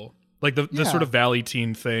really cool. Like the sort of valley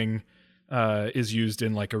teen thing is used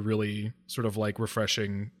in like a really sort of like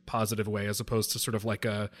refreshing, positive way, as opposed to sort of like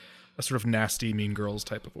a sort of nasty Mean Girls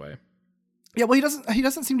type of way. Yeah, well, he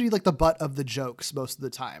doesn't seem to be like the butt of the jokes most of the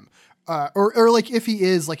time, or like if he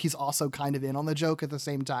is, like he's also kind of in on the joke at the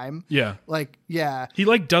same time. Yeah, like he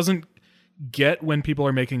like doesn't get when people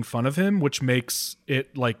are making fun of him, which makes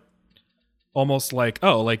it like almost like,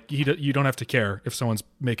 oh, like you don't have to care if someone's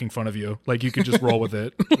making fun of you, like you could just roll with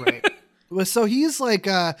it. Right. So he's like,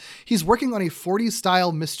 he's working on a 40s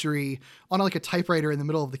style mystery on like a typewriter in the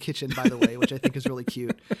middle of the kitchen, by the way, which I think is really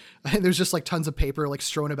cute. And there's just like tons of paper like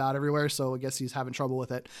strewn about everywhere. So I guess he's having trouble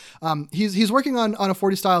with it. He's working on a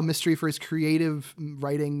 40s style mystery for his creative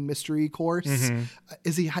writing mystery course.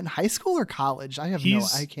 Is he in high school or college? I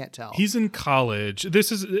can't tell. He's in college.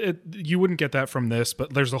 You wouldn't get that from this,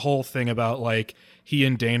 but there's a whole thing about like he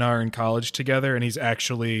and Dana are in college together and he's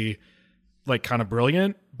actually like kind of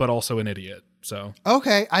brilliant, but also an idiot. So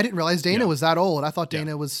okay, I didn't realize Dana was that old. I thought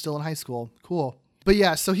Dana was still in high school. Cool. But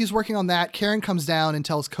yeah, so he's working on that. Karen comes down and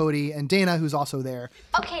tells Cody and Dana, who's also there.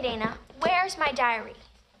 Okay, Dana, where's my diary?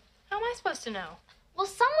 How am I supposed to know? Well,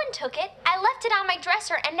 someone took it. I left it on my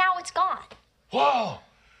dresser, and now it's gone. Whoa!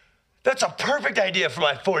 That's a perfect idea for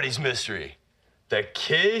my 40s mystery. The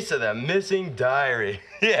case of the missing diary.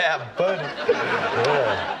 Yeah, buddy.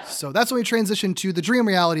 Yeah. So that's when we transition to the dream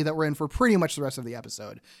reality that we're in for pretty much the rest of the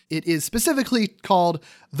episode. It is specifically called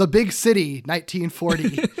The Big City,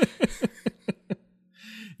 1940.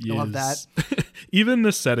 Yes. I love that. Even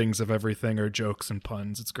the settings of everything are jokes and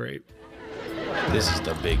puns. It's great. This is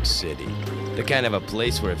the big city. The kind of a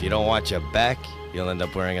place where if you don't watch your back, you'll end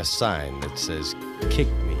up wearing a sign that says, "Kick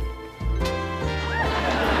me."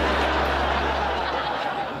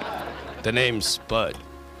 The name's Spud.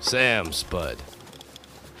 Sam Spud.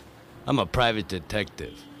 I'm a private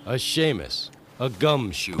detective. A Seamus. A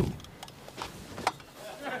gumshoe.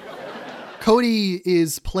 Cody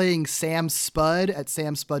is playing Sam Spud at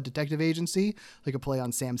Sam Spud Detective Agency, like a play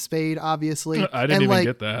on Sam Spade, obviously. I didn't even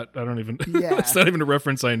get that. I don't even. Yeah. It's not even a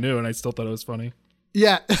reference I knew, and I still thought it was funny.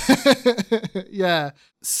 Yeah. Yeah.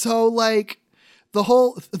 So like the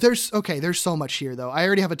whole there's so much here though. I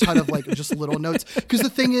already have a ton of like just little notes because the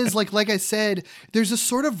thing is like I said, there's a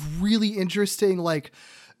sort of really interesting like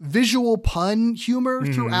visual pun humor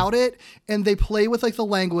throughout it, and they play with like the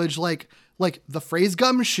language like the phrase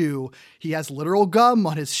gumshoe. He has literal gum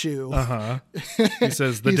on his shoe. He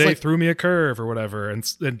says the day threw me a curve or whatever, and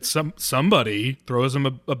somebody throws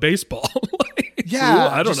him a baseball. Yeah,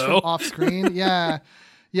 I don't know. Off screen. Yeah.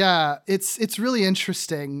 Yeah, it's really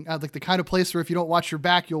interesting. Like the kind of place where if you don't watch your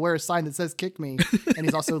back, you'll wear a sign that says "Kick me," and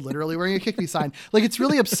he's also literally wearing a "Kick me" sign. Like it's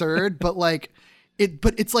really absurd, but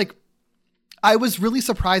it's like I was really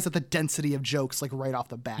surprised at the density of jokes like right off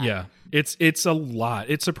the bat. Yeah, it's a lot.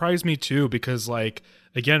 It surprised me too because like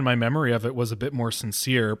again, my memory of it was a bit more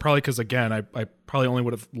sincere. Probably because again, I probably only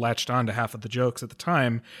would have latched on to half of the jokes at the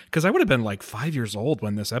time because I would have been like 5 years old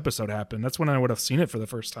when this episode happened. That's when I would have seen it for the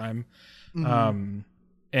first time.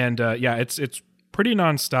 Yeah, it's pretty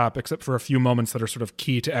nonstop except for a few moments that are sort of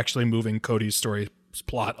key to actually moving Cody's story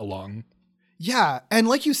plot along. Yeah, and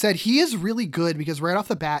like you said, he is really good because right off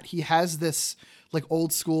the bat, he has this like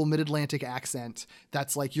old school mid-Atlantic accent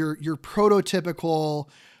that's like your prototypical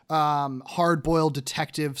hard-boiled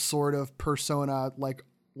detective sort of persona like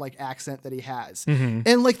accent that he has.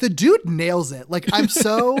 And like the dude nails it. Like I'm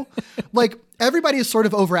so like everybody is sort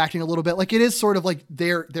of overacting a little bit. Like it is sort of like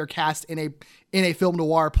they're cast in a film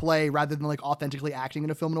noir play rather than like authentically acting in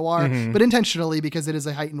a film noir, but intentionally because it is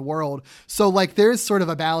a heightened world. So like there's sort of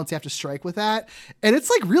a balance you have to strike with that. And it's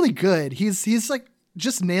like really good. He's like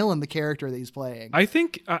just nailing the character that he's playing. I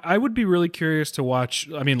think I would be really curious to watch,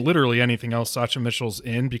 I mean, literally anything else Sacha Mitchell's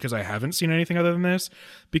in because I haven't seen anything other than this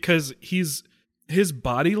because his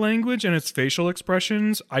body language and his facial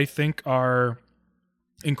expressions, I think, are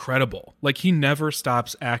incredible. Like he never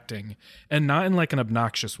stops acting and not in like an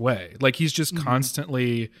obnoxious way. Like he's just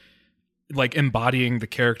constantly like embodying the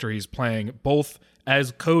character he's playing, both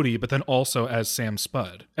as Cody, but then also as Sam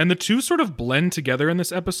Spud. And the two sort of blend together in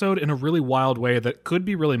this episode in a really wild way that could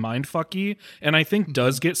be really mindfucky. And I think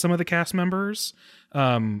does get some of the cast members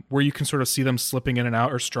where you can sort of see them slipping in and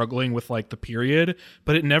out or struggling with like the period,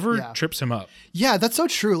 but it never trips him up. Yeah, that's so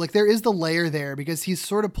true. Like there is the layer there because he's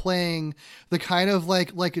sort of playing the kind of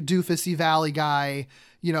like a doofusy valley guy,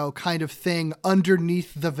 you know, kind of thing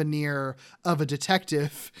underneath the veneer of a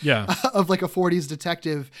detective, of like a 40s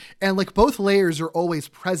detective. And like both layers are always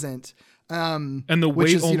present. And the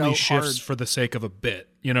weight is, only shifts for the sake of a bit.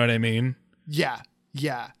 You know what I mean? Yeah.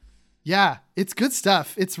 Yeah. Yeah. It's good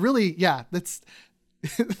stuff. It's really, that's,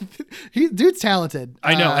 dude's talented.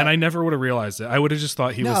 I know. And I never would have realized it. I would have just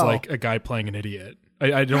thought he was like a guy playing an idiot.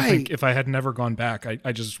 I don't think if I had never gone back,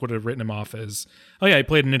 I just would have written him off as, oh yeah, he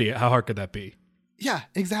played an idiot. How hard could that be? Yeah,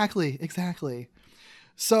 exactly.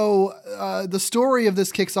 So the story of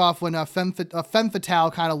this kicks off when a femme fatale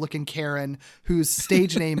kind of looking Karen, whose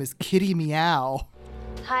stage name is Kitty Meow.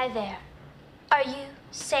 Hi there. Are you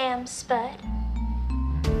Sam Spud?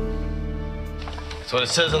 That's what it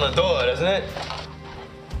says on the door, doesn't it?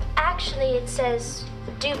 Actually, it says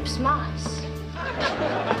Dupes Moss.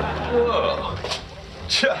 Whoa.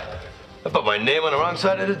 I put my name on the wrong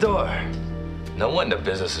side of the door. No wonder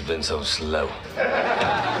business has been so slow. May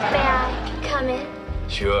I come in?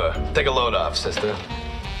 Sure. Take a load off, sister.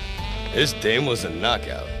 This dame was a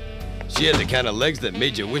knockout. She had the kind of legs that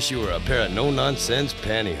made you wish you were a pair of no-nonsense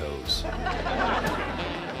pantyhose.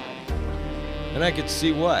 And I could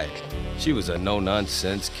see why. She was a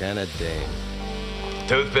no-nonsense kind of dame.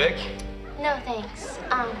 Toothpick? No, thanks.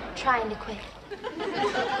 I'm trying to quit.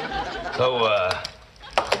 So,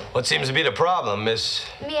 What seems to be the problem, Miss...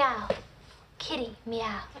 Meow. Kitty,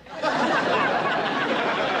 meow.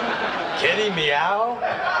 Kitty Meow?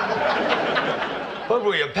 What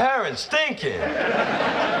were your parents thinking?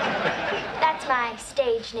 That's my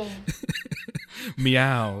stage name.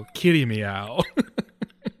 Meow. Kitty meow.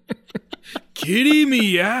 Kitty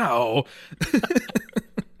meow.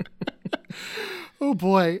 Oh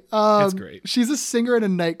boy. It's great. She's a singer in a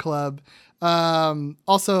nightclub.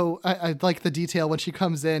 Also, I like the detail when she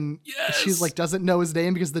comes in. Yes. She's like doesn't know his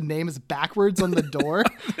name because the name is backwards on the door.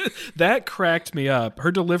 That cracked me up.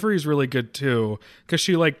 Her delivery is really good too, because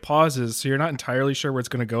she like pauses, so you're not entirely sure where it's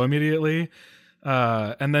going to go immediately.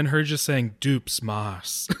 And then her just saying "dupes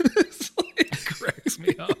mas." It cracks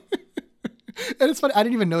me up. And it's funny. I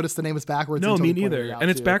didn't even notice the name was backwards. No, until me you pointed neither. it out, And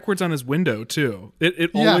it's too. backwards on his window too.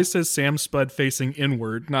 It Yeah. always says Sam Spud facing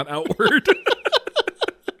inward, not outward.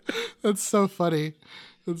 That's so funny.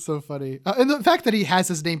 That's so funny. And the fact that he has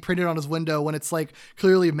his name printed on his window when it's like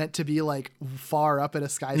clearly meant to be like far up in a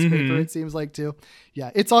skyscraper, it seems like too. Yeah,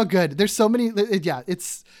 it's all good. There's so many. Yeah,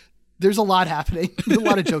 there's a lot happening. A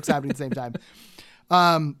lot of jokes happening at the same time.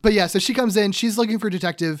 But yeah, so she comes in, she's looking for a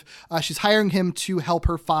detective. She's hiring him to help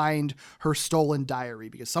her find her stolen diary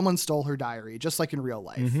because someone stole her diary, just like in real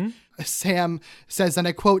life. Sam says, and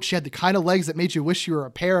I quote, "She had the kind of legs that made you wish you were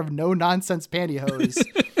a pair of no nonsense pantyhose."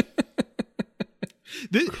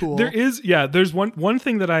 Cool. There's one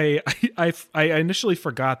thing that I initially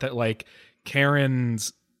forgot that like Karen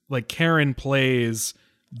plays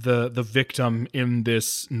the victim in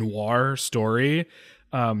this noir story.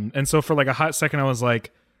 And so for like a hot second I was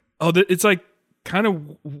like, oh, it's like kind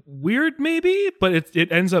of weird maybe, but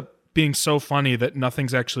it ends up being so funny that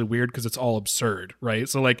nothing's actually weird because it's all absurd, right?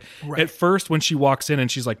 So like at first when she walks in and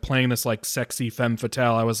she's like playing this like sexy femme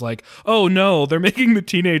fatale, I was like, oh no, they're making the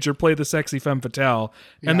teenager play the sexy femme fatale.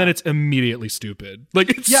 And then it's immediately stupid.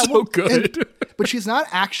 Like it's so good. But she's not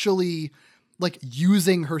actually like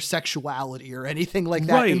using her sexuality or anything like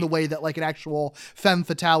that in the way that like an actual femme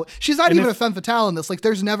fatale. She's not even a femme fatale in this. Like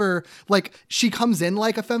there's never like she comes in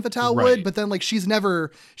like a femme fatale would, but then like she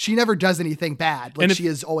never does anything bad. Like she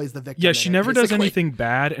is always the victim. Yeah, she never does anything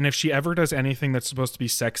bad. And if she ever does anything that's supposed to be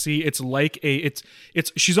sexy, it's like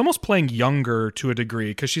she's almost playing younger to a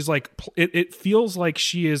degree because she's like it feels like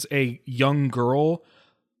she is a young girl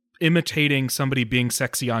imitating somebody being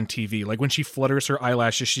sexy on TV. Like when she flutters her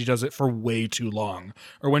eyelashes, she does it for way too long.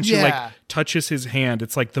 Or when she like touches his hand,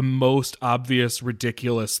 it's like the most obvious,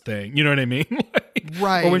 ridiculous thing. You know what I mean?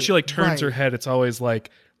 Or when she like turns her head, it's always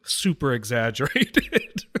like super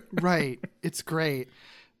exaggerated. Right. It's great.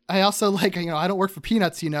 I also like, I don't work for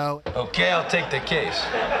peanuts, Okay, I'll take the case.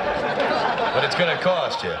 But it's gonna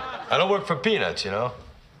cost you. I don't work for peanuts, I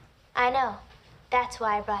know. That's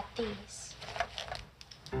why I brought these.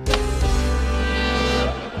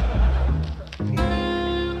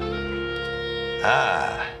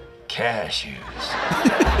 Cashews.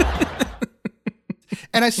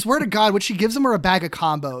 And I swear to God, when she gives him a bag of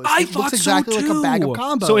combos, It looks exactly like a bag of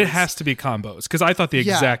combos. So it has to be combos because I thought the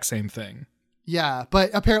exact same thing. Yeah,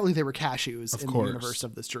 but apparently they were cashews in course. the universe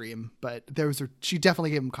of this dream. But she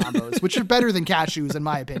definitely gave him combos, which are better than cashews in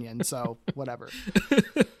my opinion. So whatever.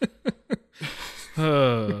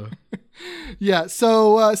 Yeah,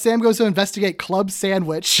 so Sam goes to investigate Club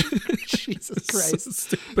Sandwich. Jesus Christ. So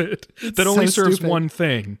stupid. That only serves stupid. one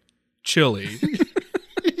thing. Chili.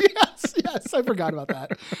 Yes, I forgot about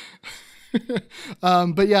that.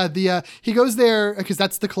 But yeah, he goes there because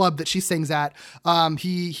that's the club that she sings at.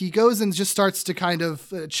 He goes and just starts to kind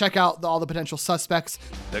of check out all the potential suspects.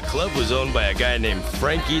 The club was owned by a guy named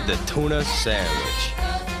Frankie the Tuna Sandwich.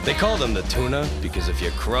 They called him the Tuna because if you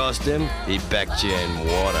crossed him, he backed you in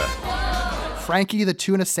water. Frankie the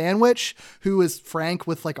Tuna Sandwich, who is Frank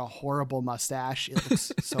with like a horrible mustache. It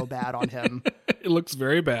looks so bad on him. It looks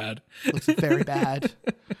very bad. It looks very bad.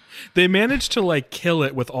 They managed to like kill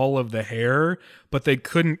it with all of the hair, but they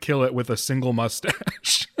couldn't kill it with a single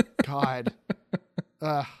mustache. God.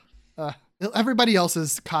 Everybody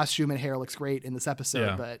else's costume and hair looks great in this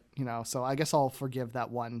episode, but so I guess I'll forgive that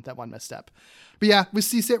one misstep. But yeah, we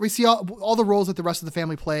see all the roles that the rest of the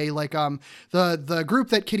family play. Like the group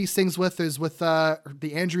that Kitty sings with is with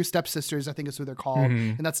the Andrews stepsisters, I think is who they're called,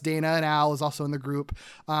 and that's Dana and Al is also in the group.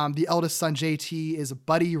 The eldest son JT is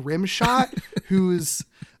Buddy Rimshot, who's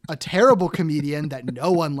a terrible comedian that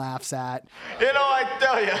no one laughs at. I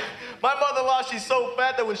tell you, my mother-in-law, she's so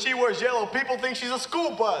fat that when she wears yellow, people think she's a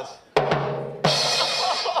school bus.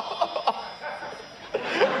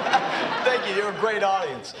 Thank you, you're a great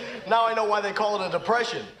audience. Now I know why they call it a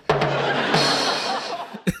depression.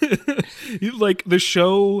 Like the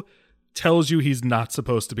show tells you he's not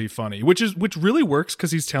supposed to be funny, which really works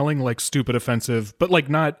because he's telling like stupid, offensive, but like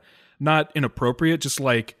not inappropriate, just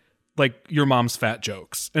like your mom's fat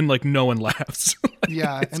jokes, and like no one laughs.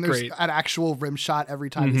 Yeah, and there's great. an actual rim shot every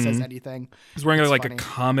time he says anything. He's wearing like funny. a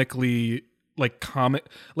comically like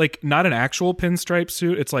not an actual pinstripe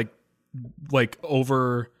suit. It's like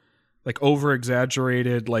over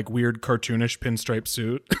exaggerated, like weird cartoonish pinstripe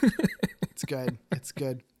suit. It's good. It's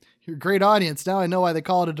good. You're a great audience. Now I know why they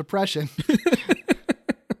call it a depression.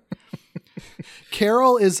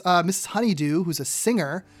 Carol is Mrs. Honeydew, who's a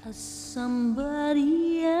singer.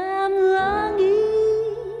 Somebody I'm longing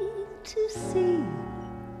to see.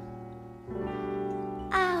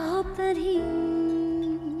 I hope that he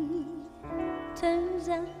turns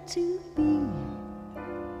out to be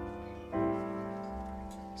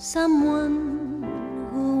someone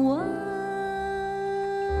who watch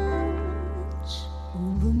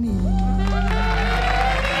over me.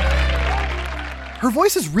 Her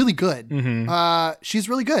voice is really good. She's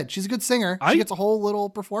really good. She's a good singer. She gets a whole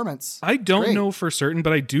little performance. I don't know for certain,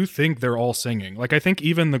 but I do think they're all singing. Like, I think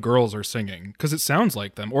even the girls are singing because it sounds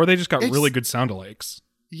like them, or they just got really good sound-alikes.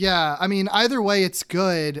 Yeah, I mean, either way, it's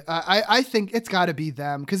good. I think it's got to be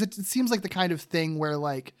them because it seems like the kind of thing where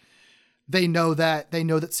like they know that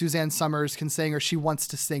Suzanne Summers can sing, or she wants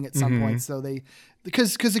to sing at some point, so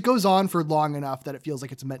because it goes on for long enough that it feels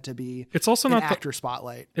like it's meant to be. It's also not actor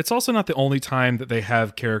spotlight. It's also not the only time that they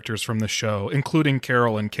have characters from the show, including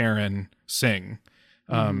Carol and Karen, sing.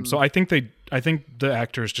 So I think the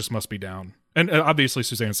actors just must be down, and obviously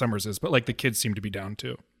Suzanne Summers is, but like the kids seem to be down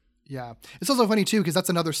too. Yeah, it's also funny too because that's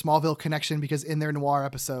another Smallville connection, because in their noir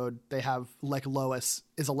episode they have like Lois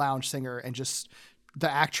is a lounge singer, and just the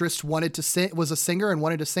actress wanted to sing, was a singer and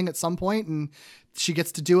wanted to sing at some point, and she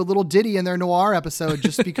gets to do a little ditty in their noir episode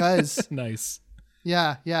just because. Nice.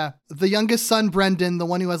 Yeah. The youngest son, Brendan, the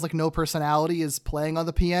one who has like no personality, is playing on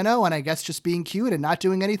the piano and I guess just being cute and not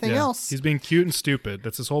doing anything else. He's being cute and stupid.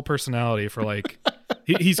 That's his whole personality for like,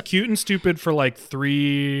 he's cute and stupid for like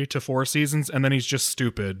 3 to 4 seasons, and then he's just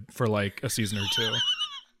stupid for like a season or 2.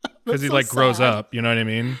 Because he like grows up, you know what I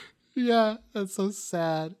mean? Yeah, that's so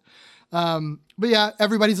sad. But yeah,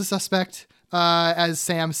 everybody's a suspect. As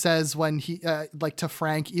Sam says when he, like to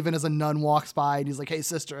Frank, even as a nun walks by and he's like, "Hey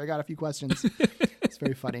sister, I got a few questions." It's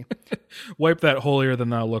very funny. Wipe that holier than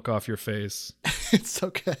thou look off your face. It's so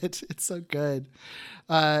good. It's so good.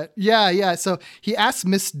 Yeah. So he asks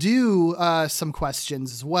Miss Dew some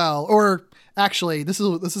questions as well. Or actually, this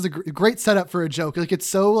is a great setup for a joke. Like, it's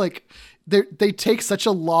so like they take such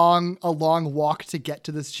a long walk to get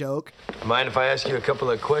to this joke. Mind if I ask you a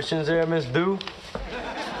couple of questions there, Miss Dew?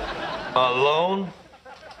 Alone?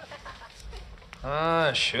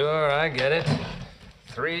 Sure, I get it.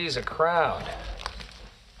 3's a crowd.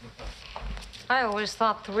 I always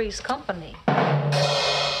thought 3's company.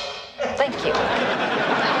 Thank you.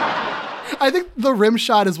 I think the rim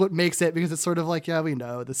shot is what makes it, because it's sort of like, yeah, we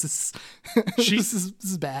know this is this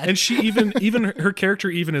is bad. And she even her character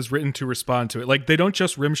even is written to respond to it. Like, they don't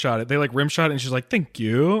just rim shot it; they like rim shot it, and she's like, "Thank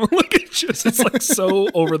you." Like, it's like so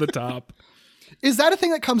over the top. Is that a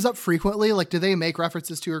thing that comes up frequently? Like, do they make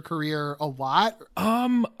references to her career a lot?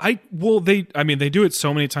 They do it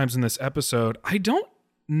so many times in this episode. I don't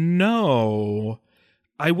know.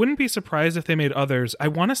 I wouldn't be surprised if they made others. I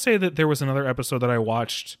want to say that there was another episode that I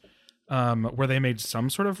watched where they made some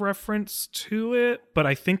sort of reference to it, but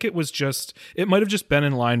I think it might have just been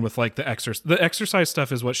in line with like the exercise. The exercise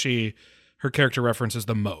stuff is what her character references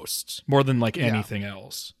the most, more than like anything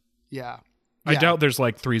else. Yeah. I doubt there's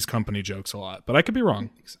like Three's Company jokes a lot, but I could be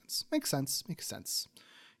wrong. Makes sense.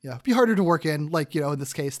 Yeah, it'd be harder to work in. Like, in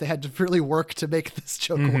this case, they had to really work to make this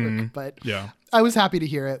joke work. But yeah, I was happy to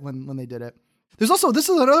hear it when they did it. There's also, this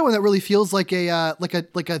is another one that really feels like an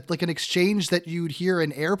exchange that you'd hear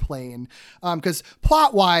in Airplane. Because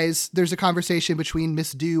plot wise, there's a conversation between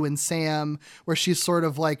Miss Dew and Sam where she's sort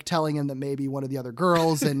of like telling him that maybe one of the other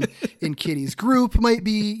girls in Kitty's group might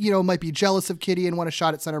be jealous of Kitty and want a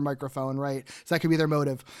shot at center microphone, right? So that could be their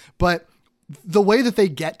motive. But the way that they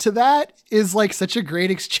get to that is like such a great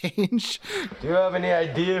exchange. Do you have any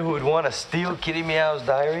idea who would want to steal Kitty Meow's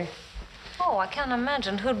diary? Oh, I can't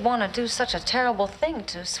imagine who'd want to do such a terrible thing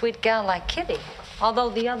to a sweet gal like Kitty. Although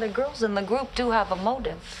the other girls in the group do have a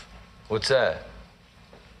motive. What's that?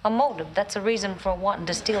 A motive. That's a reason for wanting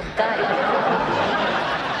to steal the diary.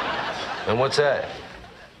 And what's that?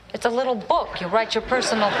 It's a little book. You write your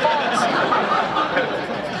personal thoughts in.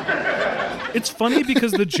 It's funny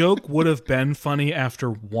because the joke would have been funny after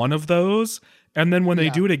one of those, and then when they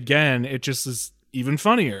do it again, it just is even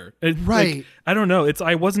funnier. Right. Like, I don't know.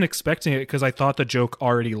 I wasn't expecting it because I thought the joke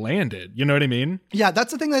already landed. You know what I mean? Yeah,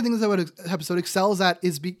 that's the thing that I think this episode excels at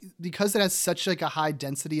is because it has such like a high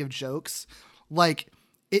density of jokes, like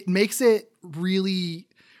it makes it really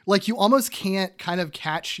like you almost can't kind of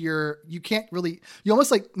you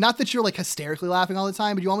almost like, not that you're like hysterically laughing all the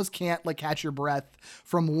time, but you almost can't like catch your breath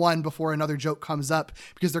from one before another joke comes up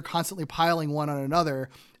because they're constantly piling one on another.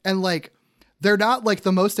 And like, they're not like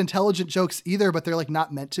the most intelligent jokes either, but they're like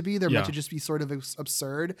not meant to be. They're meant to just be sort of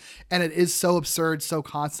absurd. And it is so absurd so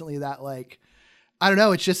constantly that like, I don't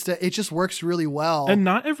know. It just works really well. And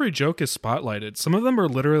not every joke is spotlighted. Some of them are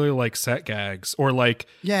literally like set gags or like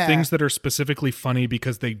things that are specifically funny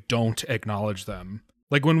because they don't acknowledge them.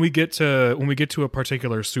 Like when we get to a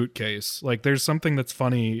particular suitcase, like there's something that's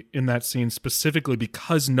funny in that scene specifically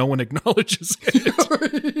because no one acknowledges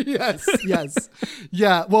it. yes.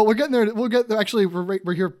 Yeah. Well, we're getting there. We'll get there. Actually,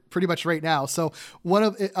 we're here pretty much right now. So one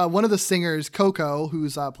of the singers, Coco,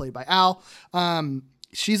 who's played by Al,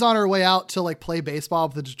 she's on her way out to like play baseball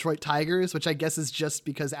with the Detroit Tigers, which I guess is just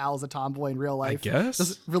because Al's a tomboy in real life. I guess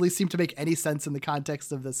doesn't really seem to make any sense in the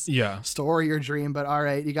context of this story or dream, but all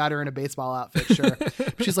right, you got her in a baseball outfit. Sure.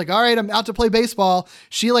 She's like, all right, I'm out to play baseball.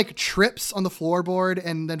 She like trips on the floorboard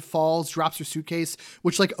and then falls, drops her suitcase,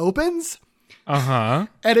 which like opens. And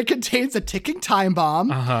it contains a ticking time bomb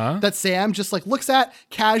that Sam just like looks at,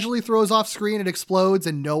 casually throws off screen. It explodes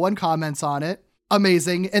and no one comments on it.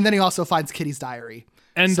 Amazing. And then he also finds Kitty's diary.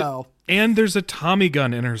 And there's a Tommy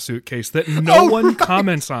gun in her suitcase that no one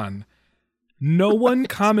comments on. No one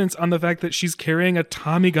comments on the fact that she's carrying a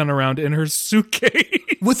Tommy gun around in her suitcase.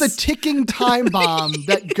 With a ticking time bomb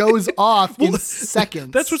that goes off in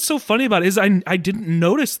seconds. That's what's so funny about it is I didn't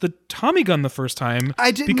notice the Tommy gun the first time.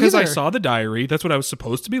 I didn't because either. I saw the diary. That's what I was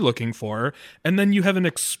supposed to be looking for. And then you have an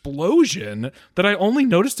explosion that I only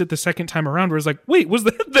noticed it the second time around where I was like, wait, was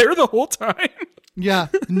that there the whole time? Yeah.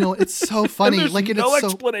 No, it's so funny. And there's no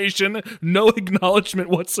explanation, no acknowledgement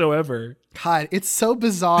whatsoever. God, it's so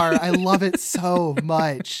bizarre. I love it so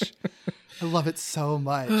much. I love it so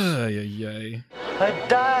much. Yay. A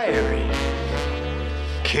diary.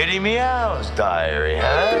 Kitty Meow's diary,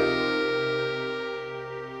 huh?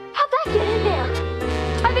 How'd that get in there?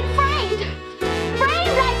 I've been framed!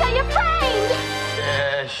 Framed, I tell you, framed!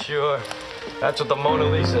 Yeah, sure. That's what the Mona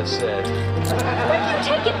Lisa said. Where are you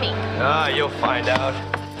taking me? You'll find out.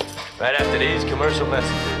 Right after these commercial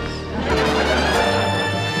messages.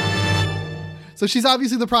 So she's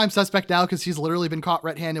obviously the prime suspect now because she's literally been caught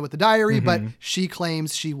red-handed with the diary, but she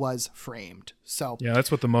claims she was framed. So yeah,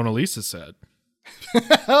 that's what the Mona Lisa said.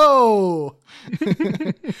 Oh.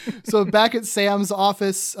 So back at Sam's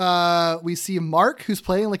office, we see Mark, who's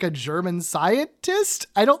playing like a German scientist.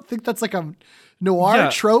 I don't think that's like a noir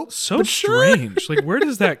trope. So strange. Like, where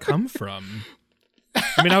does that come from?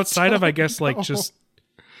 I mean, outside of, I guess, like just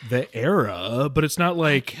the era, but it's not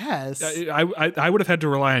like, I guess. I would have had to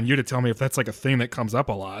rely on you to tell me if that's like a thing that comes up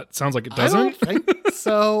a lot. Sounds like it doesn't. I don't think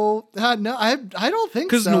so. No, I don't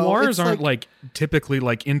think so. Because noirs aren't like typically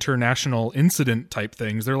like international incident type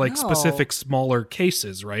things. They're like specific smaller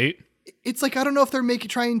cases, right? It's like, I don't know if they're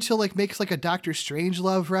trying to like make like a Doctor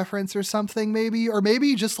Strangelove reference or something, maybe, or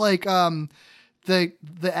maybe just like the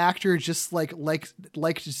actor just like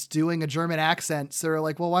just doing a German accent. So they're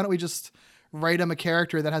like, well, why don't we just write him a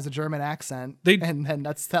character that has a German accent? And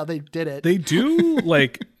that's how they did it. They do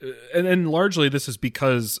like, and largely this is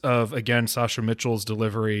because of, again, Sasha Mitchell's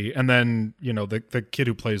delivery. And then, you know, the kid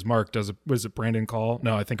who plays Mark was it Brandon Call?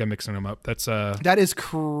 No, I think I'm mixing him up. That is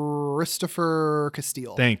Christopher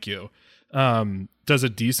Castile. Thank you. Does a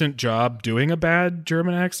decent job doing a bad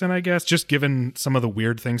German accent, I guess, just given some of the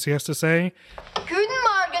weird things he has to say. Guten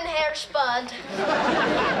Morgen, Herr Spud.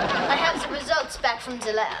 I have the results back from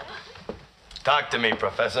the lab. Talk to me,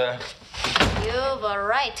 Professor. You were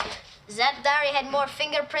right. That diary had more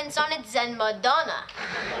fingerprints on it than Madonna.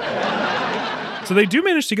 So they do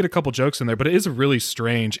manage to get a couple jokes in there, but it is really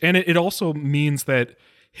strange. And it also means that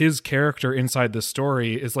his character inside the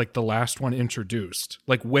story is like the last one introduced,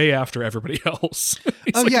 like way after everybody else.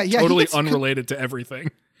 He's totally unrelated to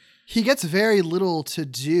everything. He gets very little to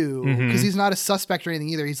do because he's not a suspect or anything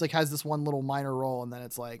either. He's like has this one little minor role, and then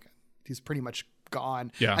it's like he's pretty much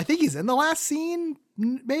gone. Yeah. I think he's in the last scene,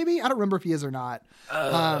 maybe. I don't remember if he is or not.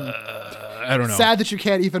 I don't know. Sad that you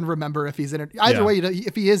can't even remember if he's in it. Either way,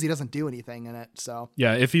 if he is, he doesn't do anything in it. So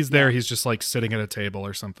yeah, if he's there, he's just like sitting at a table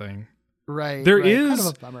or something. Right. There is kind of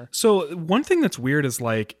a bummer. So one thing that's weird is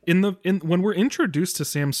like when we're introduced to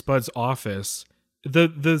Sam Spud's office,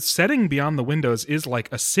 the setting beyond the windows is like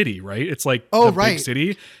a city, right? It's like right. big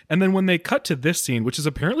city. And then when they cut to this scene, which is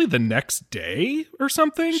apparently the next day or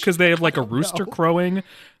something, because they have like a rooster crowing.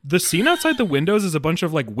 The scene outside the windows is a bunch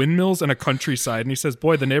of like windmills and a countryside. And he says,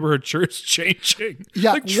 boy, the neighborhood sure is changing.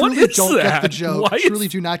 Yeah, like, truly don't get the joke. Truly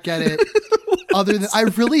do not get it. Other than, I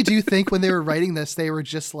really do think when they were writing this, they were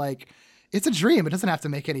just like, it's a dream. It doesn't have to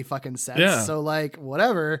make any fucking sense. Yeah. So like,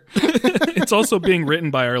 whatever. It's also being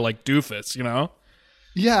written by our like doofus, you know?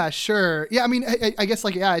 Yeah, sure. Yeah, I mean, I guess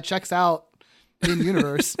like, yeah, it checks out in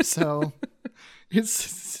universe. So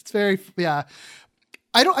it's very, yeah.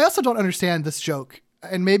 I also don't understand this joke,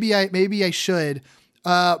 and maybe I should.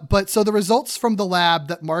 But so the results from the lab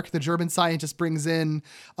that Mark, the German scientist, brings in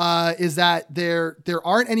is that there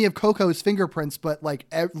aren't any of Coco's fingerprints, but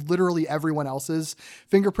like literally everyone else's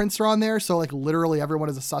fingerprints are on there. So like literally everyone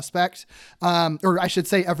is a suspect, or I should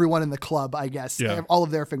say everyone in the club, I guess. Yeah. All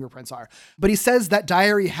of their fingerprints are. But he says that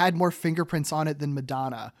diary had more fingerprints on it than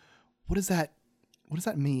Madonna. What does that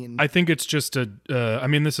mean? I think it's just I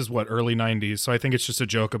mean, this is early 90s. So I think it's just a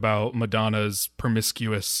joke about Madonna's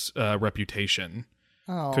promiscuous reputation.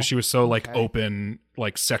 Because she was so like open,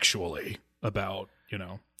 like sexually about, you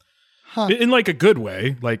know, in like a good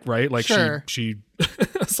way, like, right. Like sure. she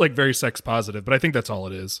it's like very sex positive, but I think that's all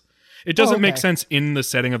it is. It doesn't make sense in the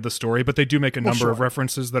setting of the story, but they do make a number of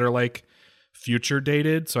references that are like future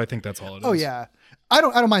dated. So I think that's all it is. Oh yeah. I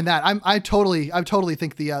don't mind that. I totally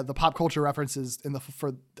think the pop culture references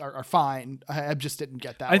are fine. I just didn't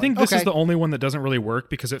get that. I think this is the only one that doesn't really work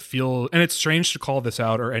because and it's strange to call this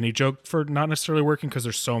out or any joke for not necessarily working because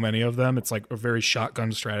there's so many of them. It's like a very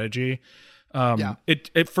shotgun strategy. I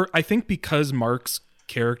think because Mark's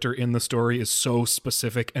character in the story is so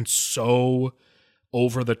specific and so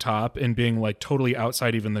over the top and being like totally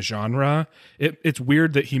outside even the genre, it's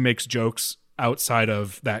weird that he makes jokes outside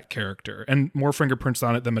of that character, and more fingerprints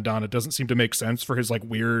on it than Madonna doesn't seem to make sense for his like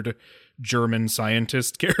weird German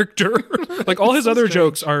scientist character. Like all his other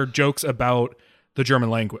jokes are jokes about the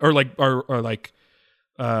German language or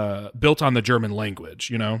built on the German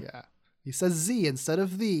language, you know? Yeah. He says Z instead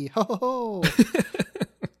of thee. Ho ho ho.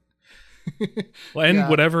 Well, and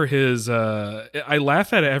whatever his, I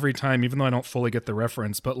laugh at it every time, even though I don't fully get the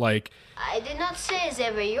reference, but like. I did not say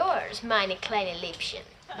they were yours, meine kleine Liebchen.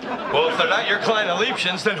 Well, if they're not your kleine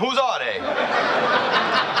Liebchens, then whose are they?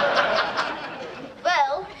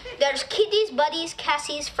 Well, there's Kitty's, Buddy's,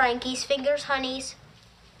 Cassie's, Frankie's, Fingers, Honey's,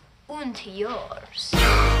 and yours.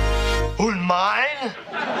 Und mine?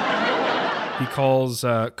 He calls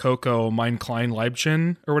Coco mein klein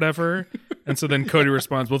Leibchen or whatever. And so then Cody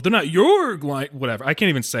responds, well, if they're not your whatever. I can't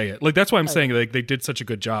even say it. Like, that's why I'm saying like they did such a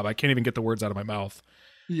good job. I can't even get the words out of my mouth.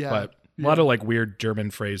 Yeah. But a lot of like weird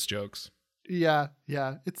German phrase jokes. Yeah.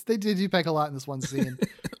 They did you pack a lot in this one scene.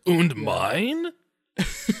 Und mine?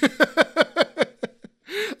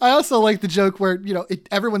 I also like the joke where, you know,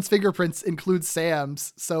 everyone's fingerprints include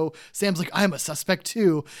Sam's. So Sam's like, I'm a suspect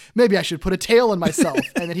too. Maybe I should put a tail on myself.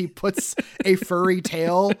 And then he puts a furry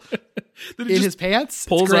tail in his pants.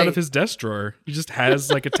 Pulls out of his desk drawer. He just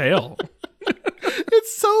has like a tail.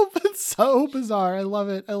 It's so bizarre. I love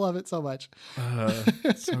it. I love it so much.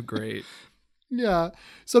 It's so great. Yeah.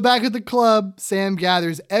 So back at the club, Sam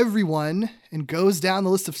gathers everyone and goes down the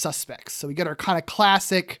list of suspects. So we get our kind of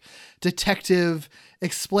classic detective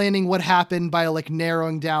explaining what happened by like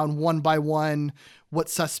narrowing down one by one what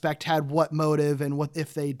suspect had what motive and what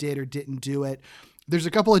if they did or didn't do it. There's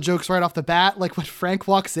a couple of jokes right off the bat. Like when Frank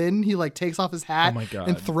walks in, he like takes off his hat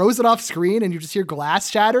and throws it off screen and you just hear glass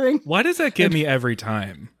shattering. Why does that get me every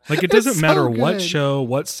time? Like it doesn't matter what show,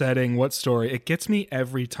 what setting, what story. It gets me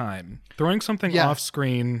every time. Throwing something off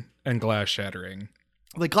screen and glass shattering.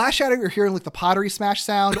 Like glass shattering or hearing like the pottery smash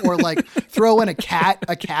sound or like throw in a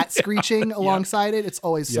cat screeching alongside it. It's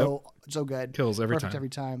always so good. Kills every Perfect time. every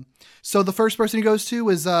time. So the first person he goes to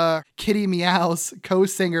is Kitty Meow's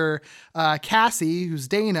co-singer Cassie, who's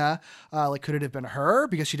Dana. Like, could it have been her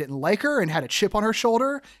because she didn't like her and had a chip on her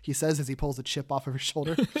shoulder? He says as he pulls the chip off of her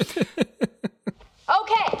shoulder. Okay,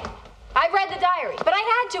 I read the diary, but I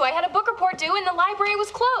had to. I had a book report due and the library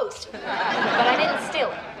was closed. But I didn't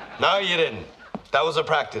steal it. No, you didn't. That was a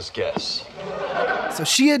practice guess. So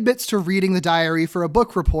she admits to reading the diary for a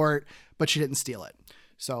book report, but she didn't steal it.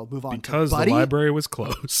 So move on because to Buddy. The library was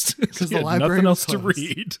closed. Because the library nothing else to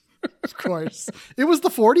read. Of course, it was the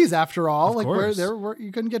 40s after all. Of like course. where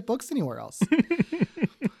you couldn't get books anywhere else.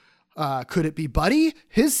 Could it be Buddy?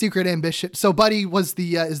 His secret ambition. So Buddy was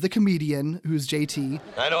is the comedian who's JT.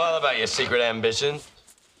 I know all about your secret ambition.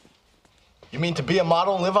 You mean to be a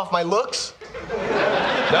model and live off my looks?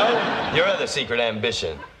 No, your other secret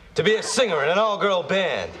ambition. to be a singer in an all-girl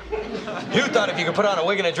band. You thought if you could put on a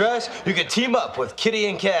wig and a dress, you could team up with Kitty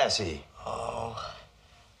and Cassie.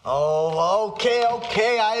 Oh,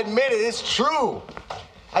 okay, I admit it, it's true.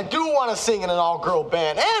 I do want to sing in an all-girl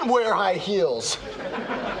band and wear high heels.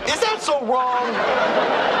 Is that so wrong?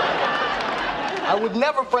 I would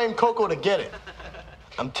never frame Coco to get it.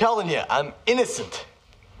 I'm telling you, I'm innocent.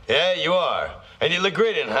 Yeah, you are. And you look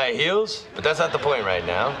great in high heels, but that's not the point right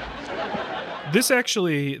now. This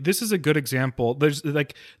is a good example. There's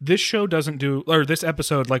like this show doesn't do, or this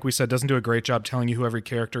episode, like we said, doesn't do a great job telling you who every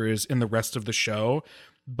character is in the rest of the show.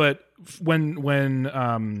 But when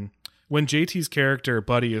JT's character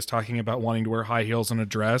Buddy is talking about wanting to wear high heels and a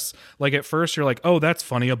dress, like at first you're like, oh, that's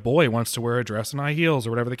funny. A boy wants to wear a dress and high heels or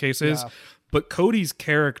whatever the case is. But Cody's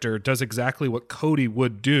character does exactly what Cody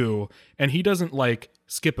would do, and he doesn't like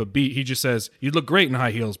skip a beat. He just says, "You look great in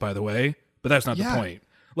high heels, by the way," but that's not the point.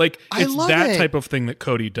 Like, it's that type of thing that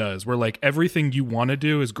Cody does, where like everything you want to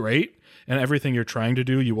do is great, and everything you're trying to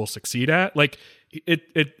do, you will succeed at. Like,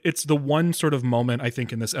 it's the one sort of moment I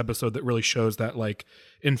think in this episode that really shows that like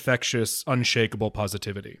infectious, unshakable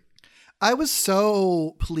positivity. I was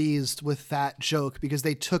so pleased with that joke because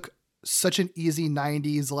they took such an easy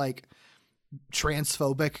 90s like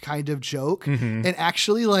transphobic kind of joke and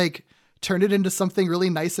actually like turned it into something really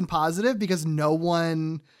nice and positive, because no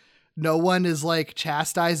one is like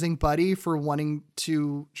chastising Buddy for wanting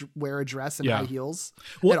to wear a dress and high heels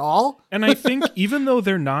at all. And I think even though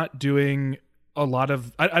they're not doing a lot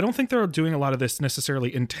of, I don't think they're doing a lot of this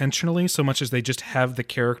necessarily intentionally, so much as they just have the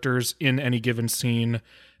characters in any given scene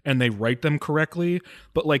and they write them correctly.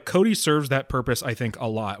 But like Cody serves that purpose, I think, a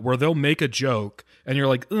lot, where they'll make a joke and you're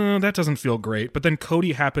like, that doesn't feel great. But then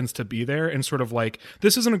Cody happens to be there and sort of like,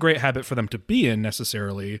 this isn't a great habit for them to be in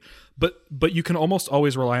necessarily, but you can almost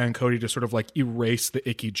always rely on Cody to sort of like erase the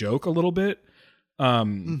icky joke a little bit.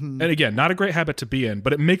 And again, not a great habit to be in,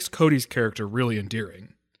 but it makes Cody's character really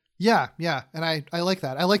endearing. Yeah. And I like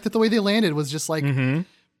that. I like that the way they landed was just like, telling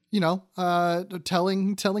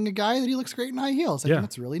a guy that he looks great in high heels. I think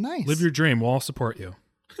that's really nice. Live your dream. We'll all support you.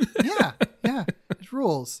 yeah. It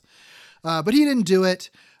rules. But he didn't do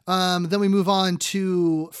it. Then we move on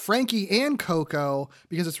to Frankie and Coco,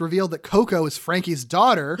 because it's revealed that Coco is Frankie's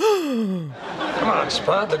daughter. Come on,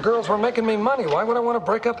 Spud. The girls were making me money. Why would I want to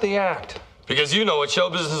break up the act? Because you know what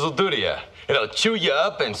show business will do to you. It'll chew you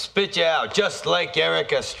up and spit you out, just like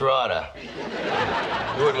Eric Estrada.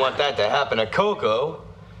 You wouldn't want that to happen to Coco,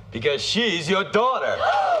 because she's your daughter.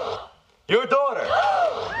 Your daughter.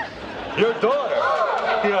 Your daughter.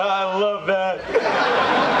 Yeah, I love that.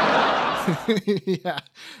 Yeah.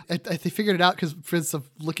 They figured it out because of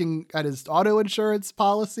looking at his auto insurance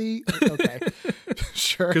policy. Okay.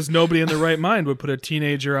 Sure. Because nobody in their right mind would put a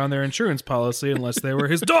teenager on their insurance policy unless they were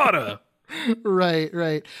his daughter.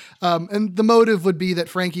 Right. And the motive would be that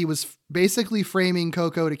Frankie was basically framing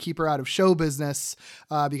Coco to keep her out of show business,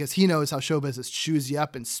 because he knows how show business chews you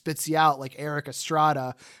up and spits you out like Eric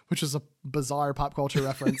Estrada, which is a bizarre pop culture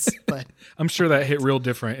reference. But I'm sure that hit real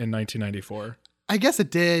different in 1994. I guess it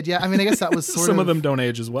did. Yeah. I mean, I guess that was Some of them don't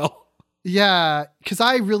age as well. Yeah. Cause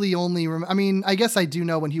I really only I guess I do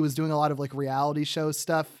know when he was doing a lot of like reality show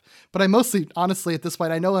stuff, but I mostly, honestly, at this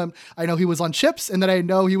point, I know he was on Chips, and then I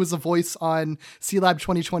know he was a voice on C-Lab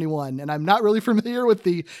 2021. And I'm not really familiar with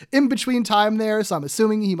the in-between time there. So I'm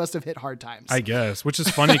assuming he must have hit hard times. I guess, which is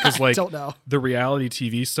funny because like don't know. The reality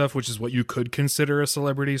TV stuff, which is what you could consider a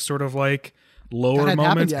celebrity sort of like lower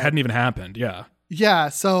moments, hadn't even happened. Yeah. Yeah.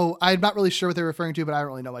 So I'm not really sure what they're referring to, but I don't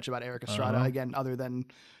really know much about Eric Estrada again, other than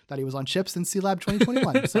that he was on Chips in C-Lab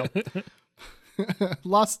 2021. So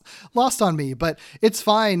lost on me, but it's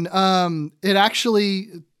fine. They're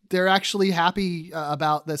actually happy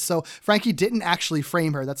about this. So Frankie didn't actually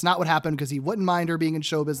frame her. That's not what happened, because he wouldn't mind her being in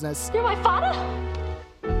show business. You're my father?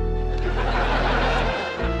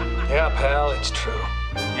 Yeah, pal, it's true.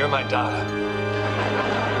 You're my daughter.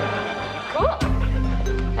 Cool.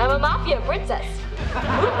 I'm a mafia princess.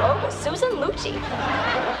 Move over, Susan Lucci.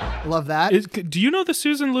 Love that. Do you know the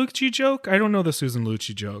Susan Lucci joke? I don't know the Susan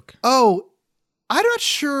Lucci joke. Oh, I'm not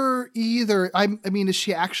sure either. I mean, is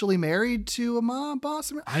she actually married to a mob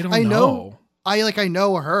boss? I don't know. I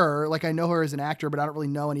know her. Like, I know her as an actor, but I don't really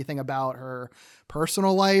know anything about her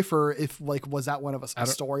personal life, or if like, was that one of a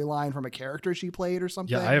storyline from a character she played or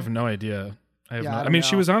something? Yeah, I have no idea. I mean,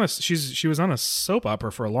 she was on a soap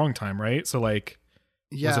opera for a long time, right? So like,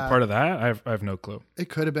 was it part of that? I have no clue. It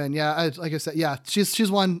could have been. Yeah. Like I said, yeah,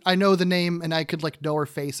 she's one. I know the name, and I could like know her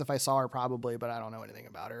face if I saw her probably, but I don't know anything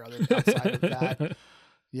about her outside of that.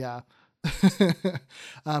 Yeah.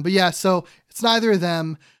 But yeah, so it's neither of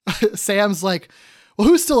them. Sam's like, well,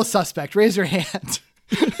 who's still a suspect? Raise your hand.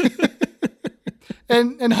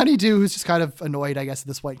 And Honeydew, who's just kind of annoyed, I guess, at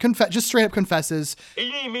this point, just straight up confesses.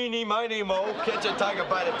 Eeny, meeny, miny, mo. Catch a tiger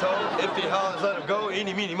by the toe. If he hollers, let him go.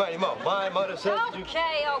 Eeny, meeny, miny, mo. My mother said...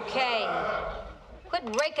 Okay. Quit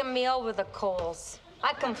raking me over the coals.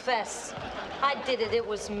 I confess. I did it. It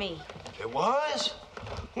was me. It was?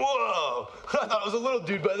 Whoa. I thought it was a little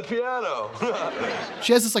dude by the piano.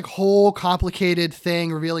 She has this like whole complicated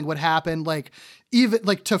thing revealing what happened, like even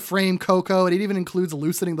like to frame Coco, and it even includes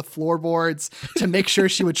loosening the floorboards to make sure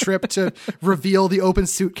she would trip to reveal the open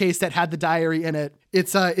suitcase that had the diary in it.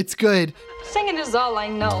 It's good. Singing is all I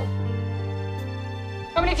know.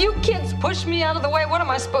 I mean, if you kids push me out of the way, what am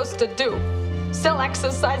I supposed to do? Sell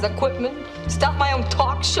exercise equipment? Start my own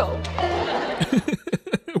talk show?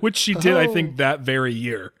 Which she did, I think, that very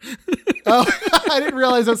year. Oh, I didn't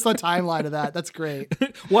realize that's the timeline of that. That's great.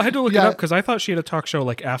 Well, I had to look it up because I thought she had a talk show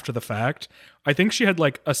like after the fact. I think she had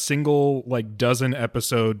like a single like dozen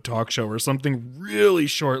episode talk show or something really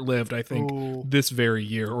short lived, I think, this very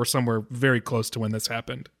year or somewhere very close to when this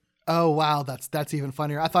happened. Oh, wow. That's even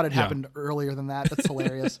funnier. I thought it happened earlier than that. That's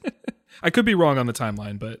hilarious. I could be wrong on the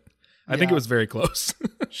timeline, but I think it was very close.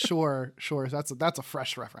 Sure. That's a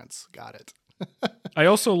fresh reference. Got it. I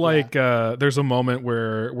also like there's a moment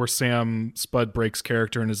where Sam Spud breaks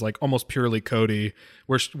character and is like almost purely Cody,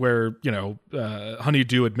 where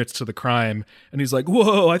Honeydew admits to the crime and he's like,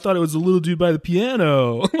 "Whoa, I thought it was a little dude by the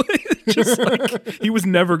piano." Just like he was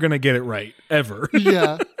never gonna get it right ever.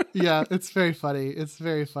 yeah, it's very funny.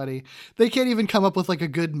 They can't even come up with like a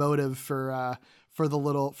good motive for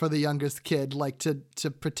the youngest kid, like to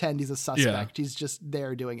pretend he's a suspect. He's just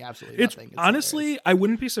there doing absolutely nothing. It's honestly hilarious. I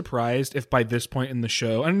wouldn't be surprised if by this point in the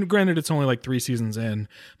show, and granted it's only like 3 seasons in,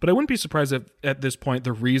 but I wouldn't be surprised if at this point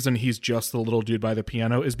the reason he's just the little dude by the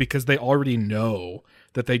piano is because they already know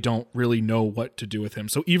that they don't really know what to do with him.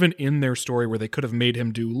 So even in their story where they could have made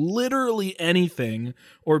him do literally anything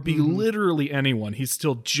or be literally anyone, he's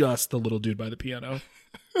still just the little dude by the piano.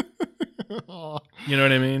 You know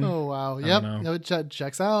what I mean? Oh, wow. Yep. It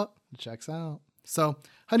checks out. So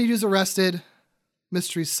Honeydew's arrested.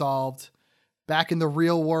 Mystery solved. Back in the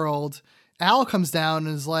real world, Al comes down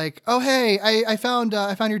and is like, "Oh, hey, I found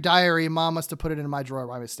your diary. Mom must have put it in my drawer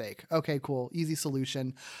by mistake." Okay, cool. Easy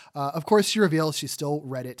solution. Of course, she reveals she still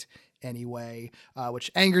read it anyway, which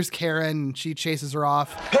angers Karen. She chases her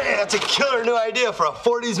off. Hey, that's a killer new idea for a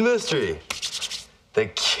 40s mystery. The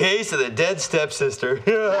case of the dead stepsister.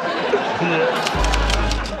 Hey,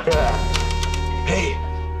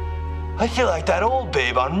 I feel like that old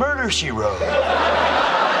babe on Murder, She Wrote.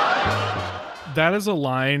 That is a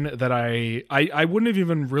line that I wouldn't have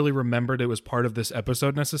even really remembered it was part of this